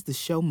knows the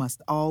show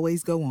must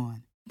always go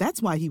on.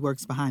 That's why he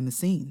works behind the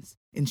scenes,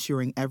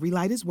 ensuring every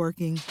light is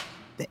working,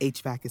 the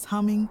HVAC is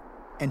humming,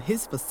 and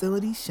his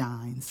facility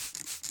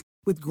shines.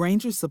 With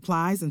Grainger's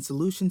supplies and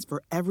solutions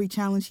for every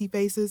challenge he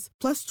faces,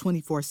 plus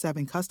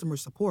 24/7 customer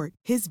support,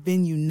 his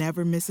venue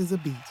never misses a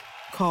beat.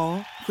 Call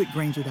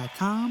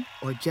quickgrainger.com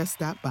or just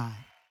stop by.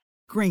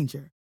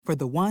 Grainger, for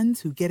the ones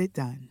who get it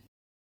done.